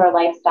the outdoor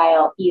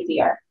lifestyle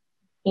easier.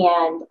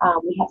 And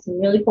we have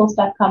some really cool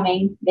stuff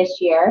coming this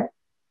year.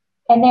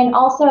 And then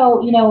also,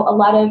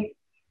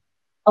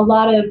 a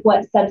lot of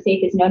what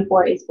SubSafe is known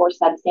for is for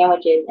sub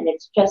sandwiches, and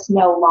it's just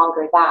no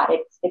longer that.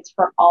 It's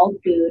for all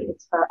food.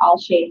 It's for all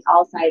shapes,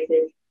 all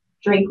sizes,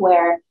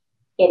 drinkware.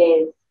 It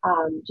is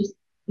just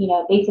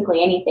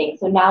basically anything.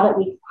 So now that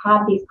we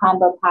have these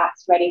combo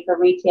packs ready for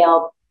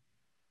retail,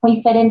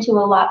 we fit into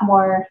a lot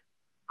more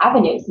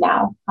avenues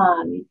now.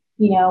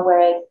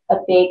 Whereas a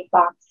big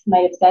box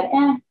might have said,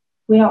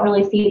 we don't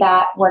really see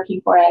that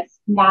working for us.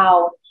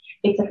 Now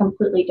it's a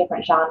completely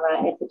different genre,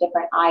 and it's a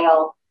different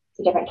aisle, it's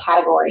a different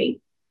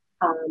category.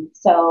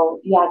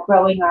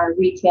 Growing our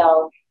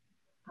retail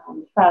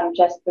from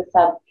just the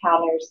sub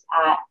counters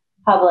at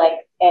Publix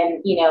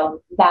and,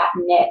 that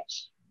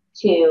niche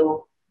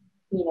to,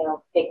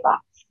 big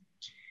box.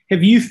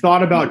 Have you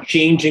thought about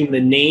changing the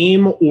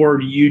name,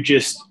 or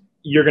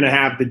you're going to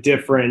have the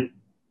different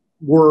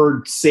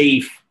word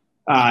safe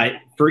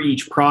for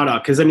each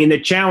product? Because the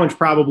challenge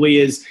probably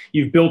is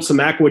you've built some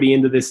equity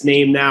into this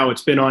name now.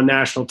 It's been on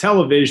national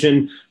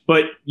television,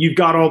 but you've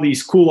got all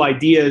these cool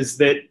ideas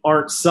that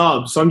aren't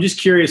subs. So I'm just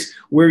curious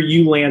where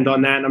you land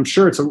on that. And I'm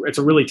sure it's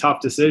a really tough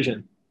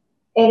decision.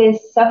 It is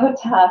so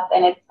tough.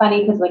 And it's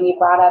funny because when you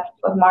brought up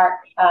Mark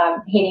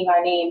hating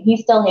our name, he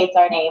still hates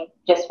our name,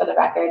 just for the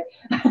record.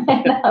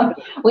 And,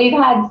 we've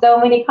had so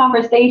many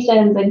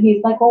conversations, and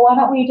he's like, well, why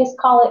don't we just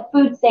call it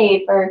Food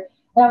Safe? And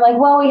I'm like,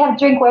 well, we have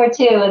drinkware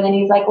too. And then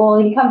he's like, well,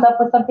 he comes up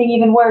with something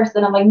even worse.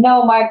 And I'm like,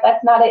 no, Mark,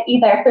 that's not it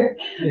either.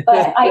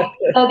 But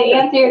so to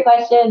answer your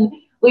question,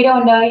 we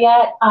don't know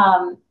yet.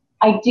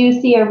 I do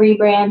see a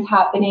rebrand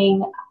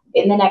happening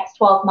in the next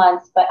 12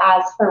 months. But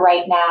as for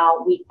right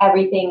now,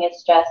 everything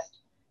is just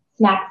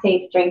snack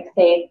safe, drink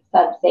safe,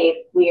 sub safe.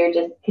 We are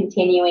just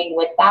continuing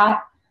with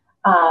that.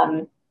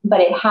 But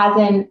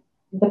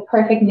the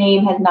perfect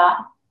name has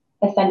not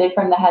ascended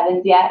from the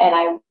heavens yet, and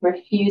I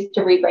refuse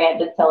to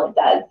rebrand until it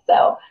does.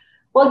 So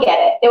we'll get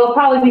it. It will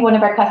probably be one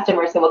of our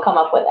customers who will come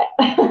up with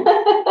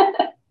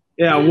it.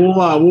 Yeah,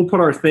 we'll put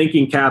our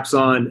thinking caps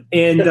on.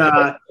 And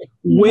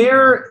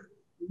where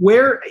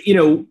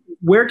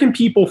can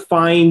people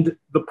find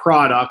the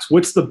products?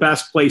 What's the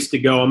best place to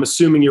go? I'm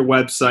assuming your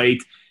website.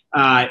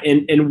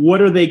 And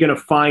what are they going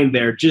to find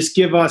there? Just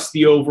give us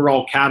the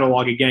overall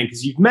catalog again,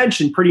 because you've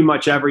mentioned pretty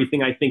much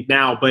everything I think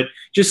now, but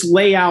just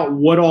lay out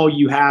what all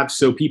you have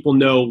so people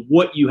know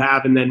what you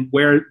have and then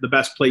where the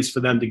best place for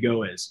them to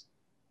go is.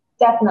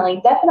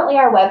 Definitely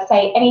our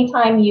website.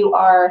 Anytime you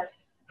are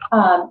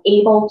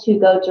able to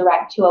go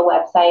direct to a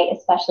website,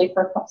 especially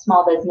for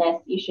small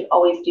business, you should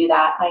always do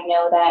that. I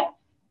know that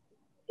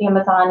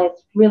Amazon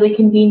is really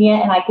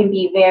convenient, and I can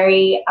be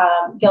very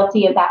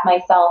guilty of that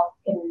myself.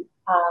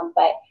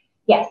 But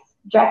yes,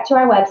 direct to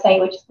our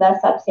website, which is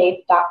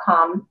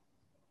thesubsafe.com.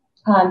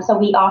 So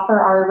we offer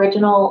our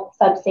original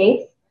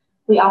SubSafes.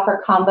 We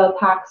offer combo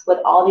packs with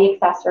all the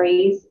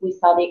accessories. We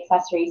sell the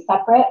accessories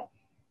separate.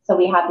 So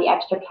we have the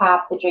extra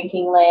cap, the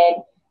drinking lid,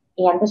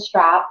 and the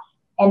strap.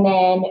 And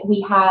then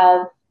we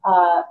have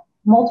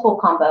multiple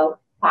combo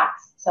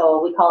packs.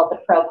 So we call it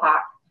the Pro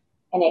Pack.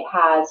 And it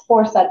has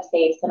 4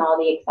 SubSafes and all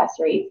the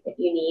accessories that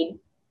you need.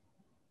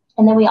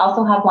 And then we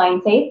also have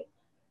Wine Safe,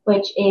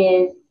 which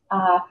is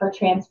for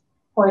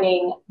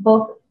transporting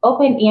both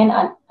open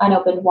and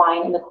unopened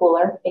wine in the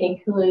cooler. It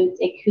includes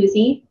a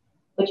koozie,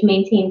 which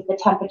maintains the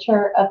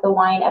temperature of the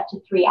wine up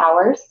to 3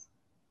 hours.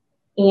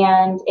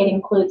 And it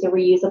includes a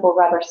reusable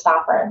rubber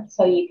stopper.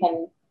 So you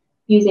can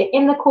use it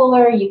in the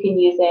cooler, you can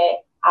use it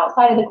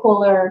outside of the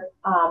cooler.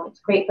 It's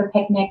great for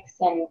picnics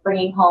and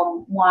bringing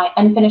home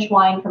unfinished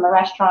wine from a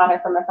restaurant or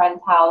from a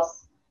friend's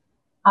house.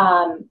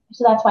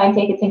 So that's Wine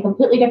Safe. It's in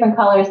completely different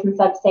colors than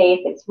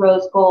SubSafe. It's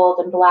rose gold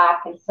and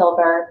black and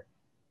silver.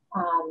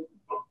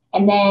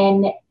 And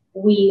then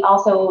we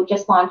also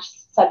just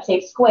launched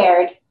SubSafe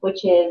Squared,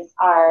 which is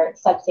our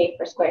SubSafe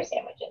for square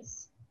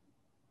sandwiches.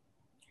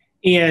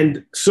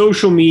 And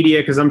social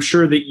media, because I'm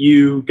sure that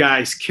you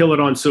guys kill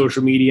it on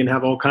social media and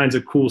have all kinds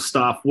of cool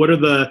stuff. What are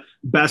the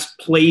best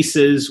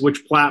places,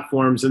 which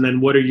platforms, and then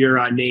what are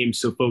your names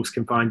so folks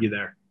can find you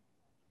there?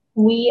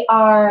 We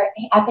are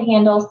at the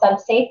handle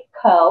SubSafe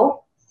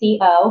Co.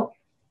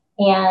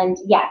 And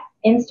yes,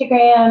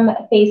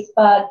 Instagram,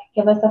 Facebook,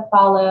 give us a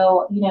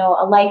follow.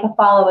 A like, a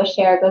follow, a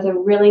share goes a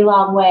really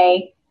long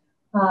way.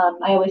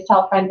 I always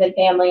tell friends and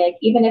family, like,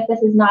 even if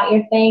this is not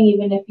your thing,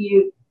 even if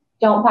you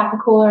don't pack a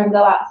cooler and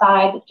go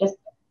outside, just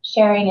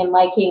sharing and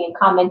liking and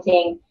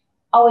commenting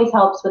always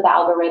helps with the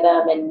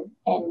algorithm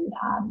and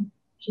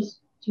just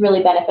it's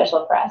really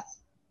beneficial for us.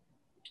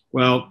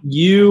 Well,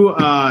 you,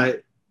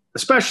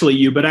 especially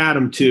you, but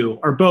Adam too,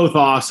 are both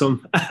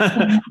awesome.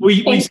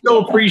 we so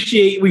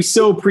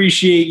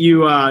appreciate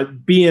you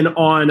being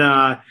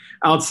on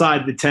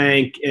Outside the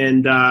Tank,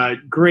 and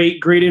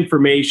great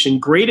information,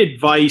 great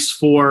advice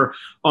for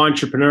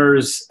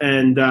entrepreneurs.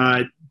 And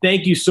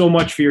thank you so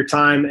much for your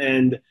time.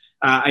 And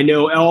I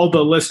know all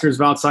the listeners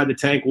of Outside the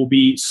Tank will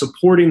be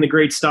supporting the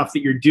great stuff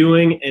that you're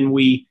doing, and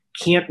we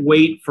can't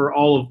wait for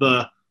all of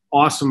the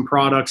awesome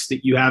products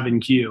that you have in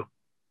queue.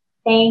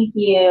 Thank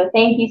you.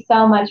 Thank you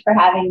so much for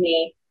having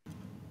me.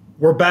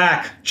 We're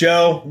back.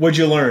 Joe, what'd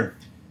you learn?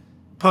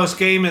 Post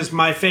game is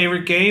my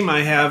favorite game.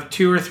 I have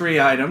 2 or 3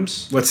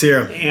 items. Let's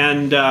hear.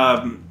 And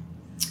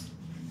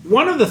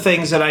one of the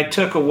things that I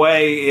took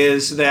away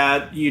is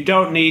that you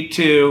don't need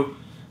to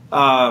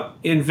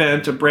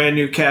invent a brand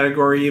new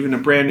category, even a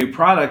brand new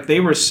product.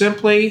 They were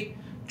simply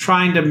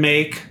trying to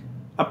make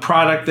a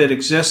product that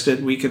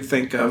existed. We could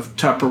think of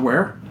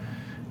Tupperware,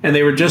 and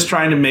they were just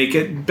trying to make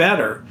it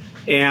better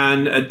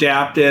and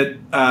adapt it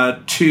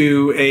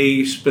to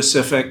a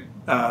specific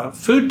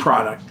food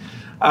product.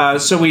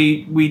 So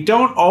we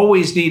don't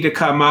always need to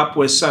come up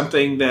with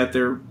something that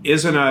there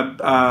isn't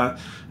a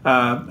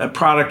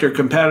product or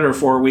competitor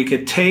for. We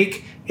could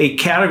take a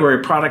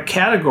product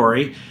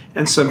category,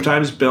 and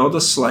sometimes build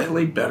a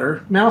slightly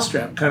better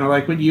mousetrap, kind of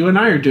like what you and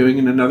I are doing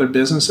in another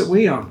business that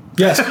we own.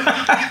 Yes.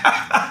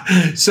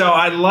 So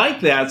I like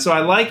that. So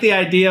I like the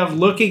idea of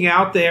looking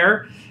out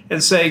there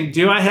and saying,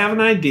 do I have an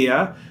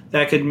idea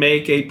that could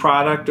make a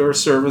product or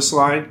service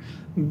line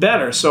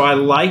better? So I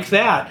like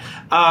that.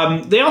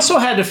 They also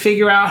had to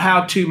figure out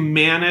how to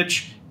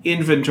manage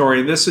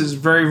inventory. This is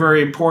very,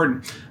 very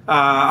important.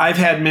 I've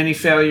had many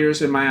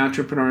failures in my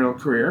entrepreneurial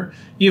career.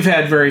 You've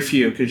had very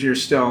few because you're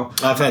still...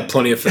 I've had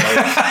plenty of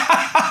failures.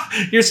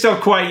 You're still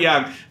quite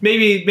young.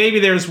 Maybe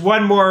there's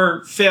one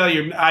more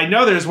failure. I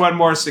know there's one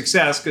more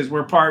success because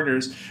we're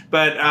partners.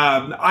 But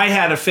I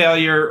had a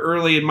failure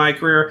early in my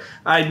career.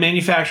 I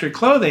manufactured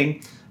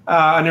clothing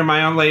under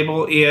my own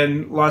label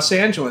in Los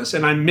Angeles,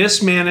 and I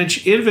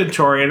mismanaged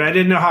inventory, and I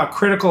didn't know how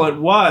critical it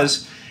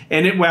was.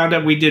 And it wound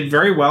up, we did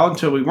very well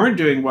until we weren't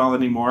doing well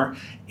anymore.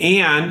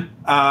 And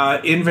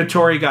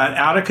inventory got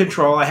out of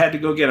control. I had to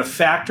go get a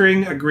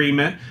factoring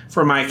agreement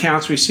for my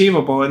accounts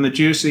receivable. And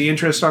the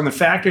interest on the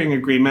factoring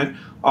agreement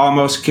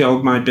almost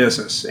killed my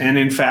business. And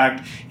in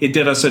fact, it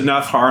did us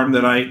enough harm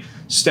that I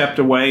stepped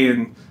away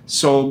and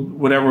sold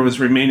whatever was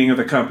remaining of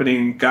the company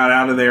and got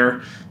out of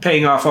there,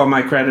 paying off all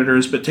my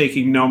creditors, but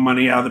taking no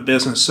money out of the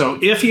business. So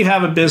if you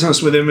have a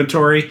business with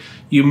inventory,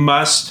 you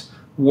must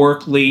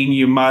work lean.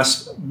 You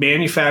must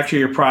manufacture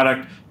your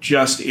product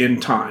just in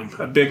time.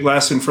 A big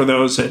lesson for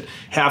those that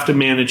have to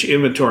manage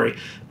inventory.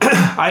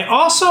 I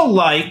also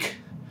like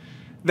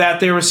that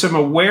there was some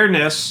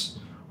awareness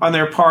on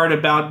their part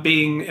about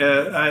being,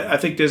 I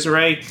think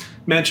Desiree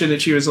mentioned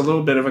that she was a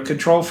little bit of a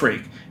control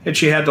freak, and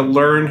she had to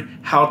learn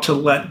how to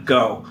let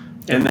go.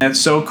 And that's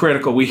so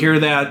critical. We hear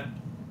that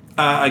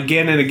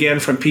again and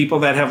again from people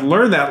that have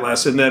learned that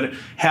lesson, that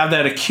have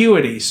that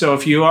acuity. So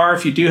if you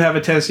do have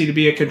a tendency to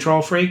be a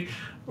control freak,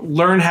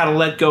 learn how to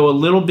let go a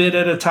little bit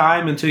at a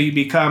time until you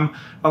become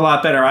a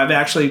lot better. I've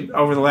actually,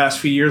 over the last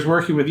few years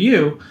working with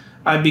you,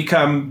 I've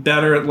become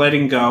better at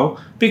letting go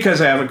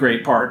because I have a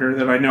great partner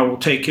that I know will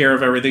take care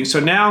of everything. So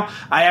now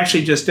I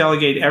actually just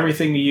delegate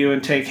everything to you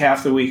and take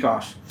half the week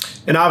off.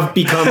 And I've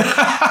become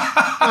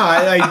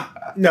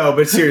no,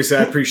 but seriously,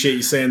 I appreciate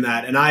you saying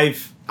that. And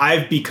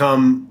I've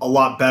become a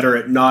lot better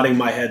at nodding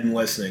my head and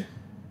listening.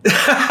 It's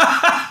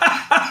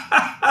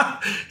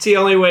the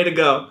only way to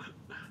go.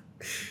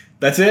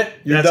 That's it?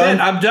 You're That's done?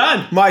 it. I'm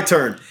done. My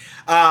turn.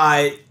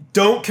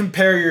 Don't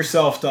compare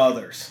yourself to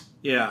others.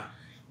 Yeah.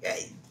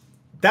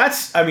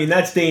 That's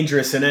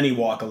dangerous in any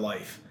walk of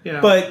life.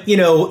 Yeah. But,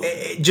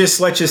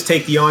 let's just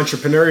take the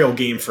entrepreneurial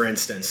game, for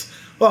instance.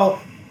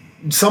 Well,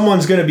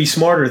 someone's going to be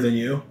smarter than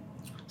you.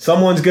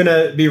 Someone's going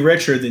to be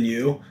richer than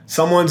you.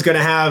 Someone's going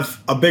to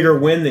have a bigger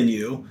win than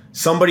you.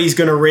 Somebody's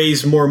going to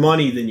raise more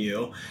money than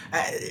you.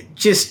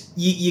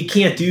 You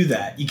can't do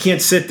that. You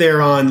can't sit there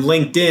on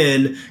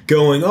LinkedIn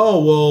going,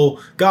 oh,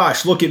 well,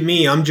 gosh, look at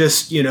me. I'm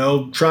just,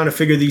 trying to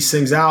figure these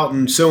things out,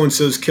 and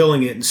so-and-so's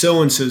killing it, and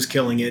so-and-so's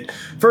killing it.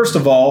 First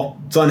of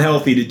all, it's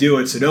unhealthy to do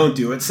it, so don't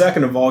do it.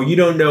 Second of all, you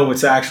don't know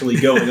what's actually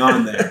going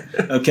on there,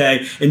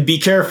 okay? And be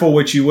careful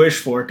what you wish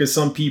for, because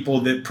some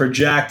people that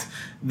project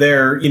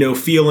their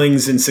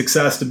feelings and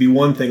success to be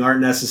one thing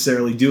aren't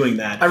necessarily doing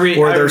that,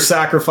 or they're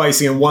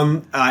sacrificing in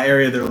one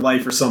area of their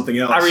life for something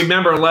else. I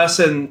remember a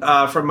lesson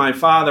from my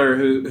father,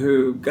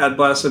 who God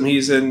bless him,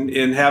 he's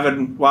in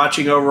heaven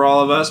watching over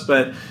all of us,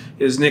 but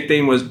his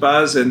nickname was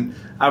Buzz, and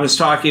I was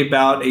talking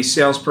about a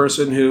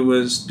salesperson who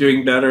was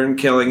doing better and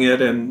killing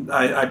it, and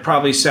I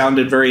probably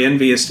sounded very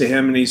envious to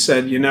him, and he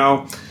said,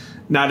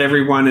 not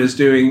everyone is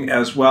doing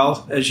as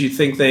well as you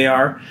think they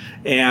are.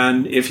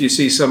 And if you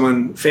see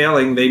someone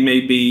failing, they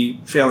may be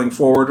failing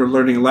forward or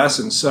learning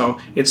lessons. So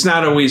it's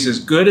not always as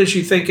good as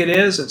you think it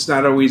is. It's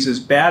not always as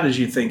bad as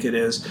you think it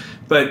is.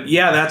 But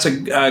yeah, that's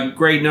a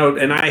great note.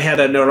 And I had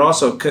a note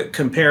also,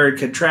 compare and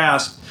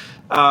contrast.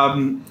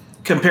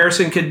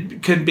 Comparison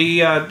could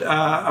be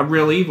a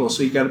real evil,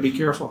 so you've got to be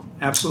careful.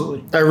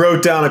 Absolutely. I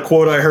wrote down a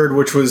quote I heard,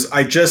 which was,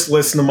 I just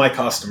listen to my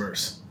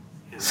customers.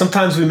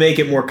 Sometimes we make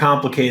it more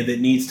complicated than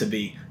it needs to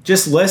be.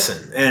 Just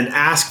listen and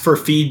ask for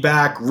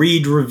feedback,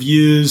 read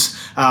reviews.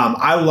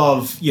 I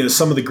love,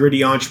 some of the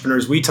gritty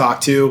entrepreneurs we talk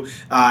to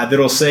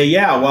that'll say,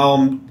 yeah,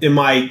 well, in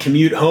my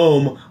commute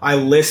home, I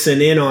listen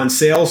in on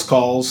sales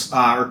calls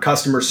or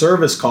customer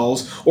service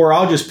calls, or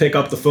I'll just pick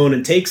up the phone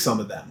and take some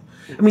of them.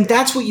 I mean,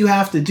 that's what you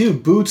have to do.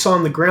 Boots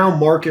on the ground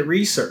market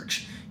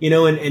research.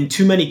 And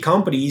too many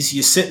companies,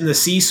 you sit in the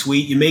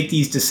C-suite, you make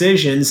these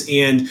decisions,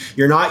 and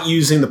you're not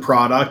using the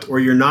product or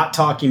you're not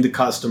talking to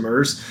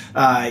customers.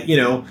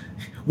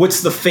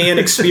 What's the fan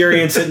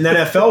experience at an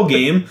NFL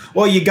game?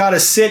 Well, you got to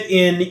sit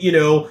in,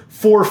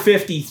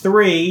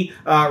 453,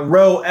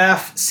 row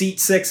F, seat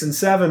 6 and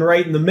 7,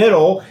 right in the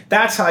middle.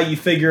 That's how you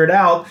figure it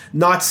out.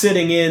 Not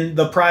sitting in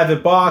the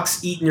private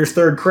box, eating your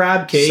third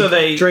crab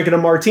cake, drinking a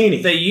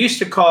martini. They used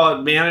to call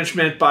it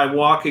management by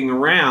walking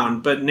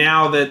around, but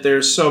now that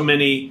there's so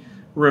many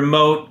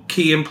remote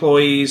key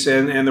employees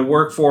and the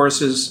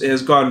workforce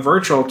has gone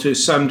virtual to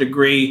some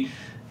degree,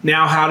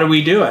 now how do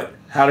we do it?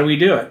 How do we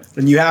do it?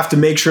 And you have to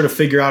make sure to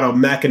figure out a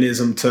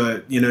mechanism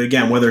to,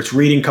 again, whether it's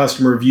reading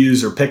customer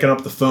reviews or picking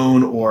up the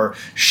phone or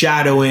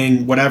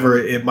shadowing, whatever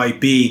it might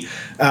be.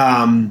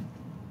 I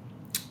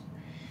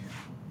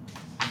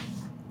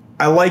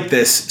like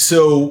this.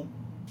 So,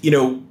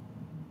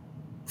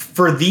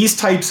 for these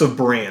types of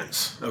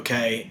brands,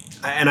 okay,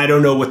 and I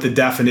don't know what the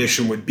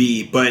definition would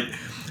be, but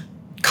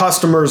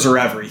customers are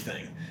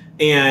everything.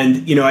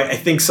 And, I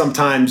think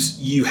sometimes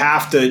you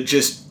have to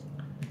just,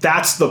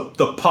 that's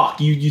the puck.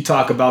 You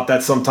talk about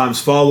that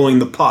sometimes, following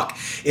the puck.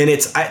 And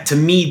it's, to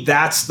me,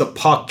 that's the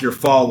puck you're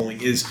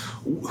following, is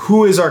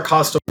who is our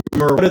customer?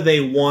 What do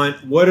they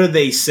want? What are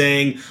they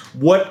saying?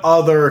 What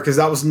other, because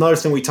that was another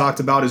thing we talked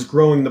about, is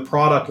growing the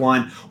product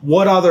line.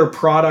 What other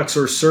products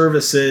or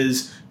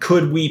services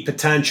could we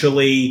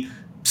potentially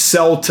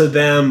sell to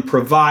them,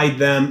 provide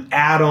them,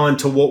 add on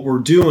to what we're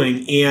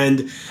doing?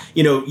 And,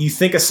 you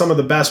think of some of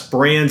the best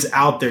brands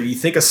out there. You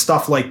think of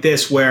stuff like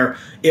this where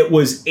it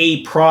was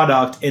a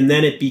product and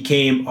then it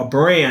became a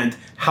brand.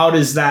 How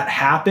does that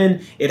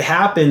happen? It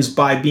happens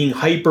by being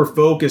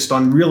hyper-focused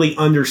on really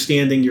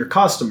understanding your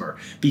customer.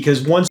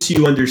 Because once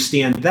you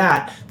understand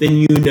that,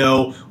 then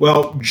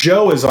well,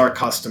 Joe is our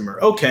customer.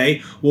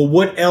 Okay, well,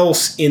 what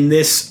else in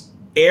this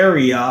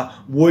area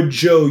would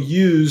Joe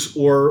use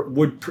or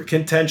would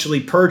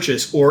potentially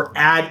purchase or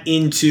add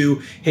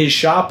into his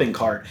shopping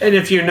cart? And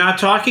if you're not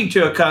talking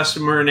to a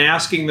customer and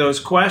asking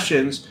those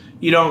questions,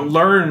 you don't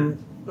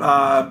learn.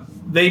 A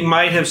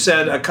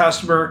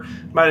customer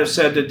might have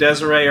said to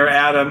Desiree or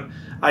Adam,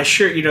 the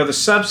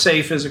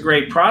SubSafe is a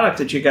great product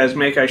that you guys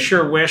make. I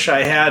sure wish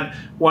I had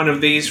one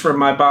of these for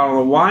my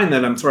bottle of wine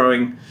that I'm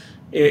throwing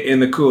in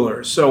the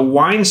cooler. So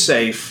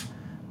WineSafe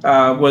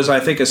was,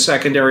 I think, a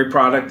secondary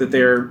product that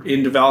they're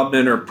in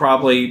development or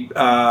probably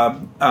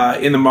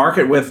in the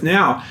market with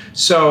now.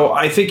 So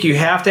I think you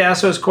have to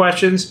ask those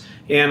questions.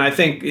 And I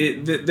think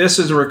this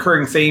is a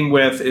recurring theme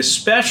with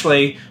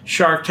especially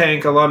Shark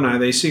Tank alumni.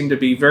 They seem to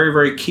be very,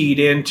 very keyed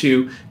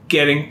into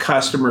getting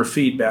customer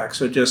feedback.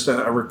 So just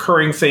a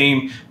recurring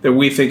theme that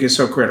we think is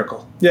so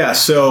critical. Yeah,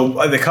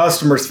 so the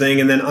customer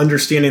thing, and then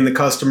understanding the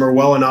customer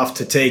well enough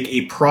to take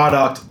a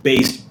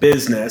product-based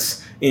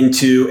business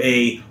into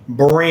a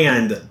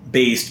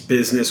brand-based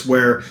business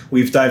where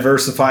we've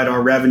diversified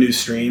our revenue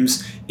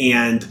streams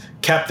and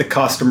kept the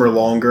customer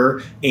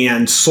longer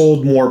and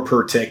sold more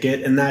per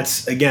ticket. And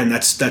that's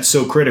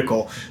so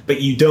critical.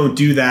 But you don't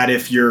do that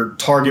if your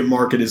target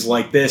market is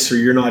like this or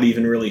you're not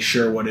even really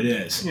sure what it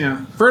is.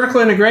 Yeah.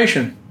 Vertical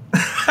integration.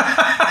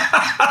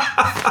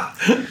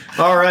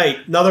 All right.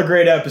 Another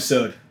great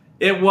episode.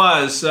 It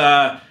was.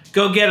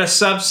 Go get a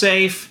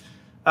SubSafe.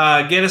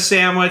 Get a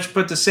sandwich.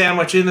 Put the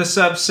sandwich in the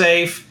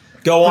SubSafe.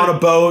 Go on a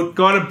boat.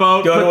 Put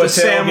the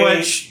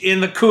sandwich in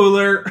the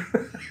cooler.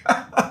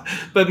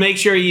 But make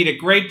sure you eat a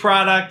great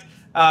product.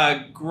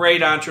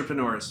 Great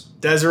entrepreneurs.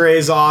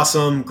 Desiree's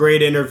awesome.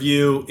 Great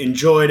interview.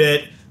 Enjoyed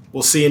it.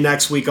 We'll see you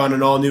next week on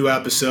an all-new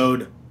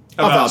episode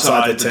of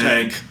Outside the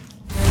Tank.